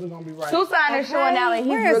something wasn't gonna be right. Tucson is showing out and he's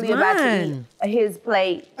Where's really about to mine? eat his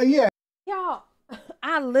plate. Yeah, Y'all,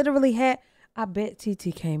 I literally had, I bet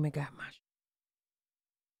TT came and got my shit.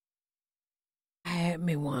 I had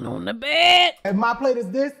me one on the bed. if my plate is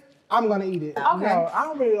this, I'm gonna eat it. Okay. No, I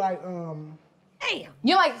don't really like Damn.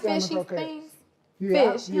 You like Salmon fishy croquettes. things?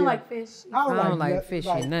 yeah, Fish. You yeah. don't like fish? I don't like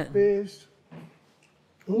fishy nothing. Fish.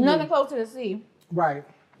 Nothing close to the sea. Right.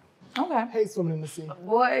 Okay. Hate swimming in the sea.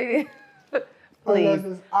 Boy, Unless please.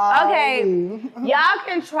 it's all Okay, blue. y'all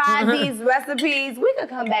can try these recipes. We could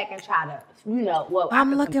come back and try to,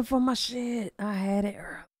 I'm looking for my shit. I had it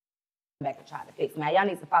early. back and try to fix. Now, y'all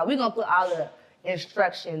need to follow. We're going to put all the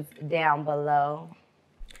instructions down below.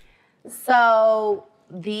 So,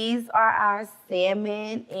 these are our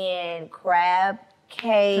salmon and crab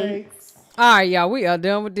cakes. All right, y'all, we are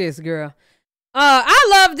done with this, girl.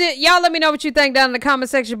 I loved it. Y'all let me know what you think down in the comment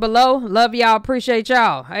section below. Love y'all. Appreciate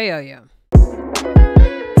y'all. Hell yeah.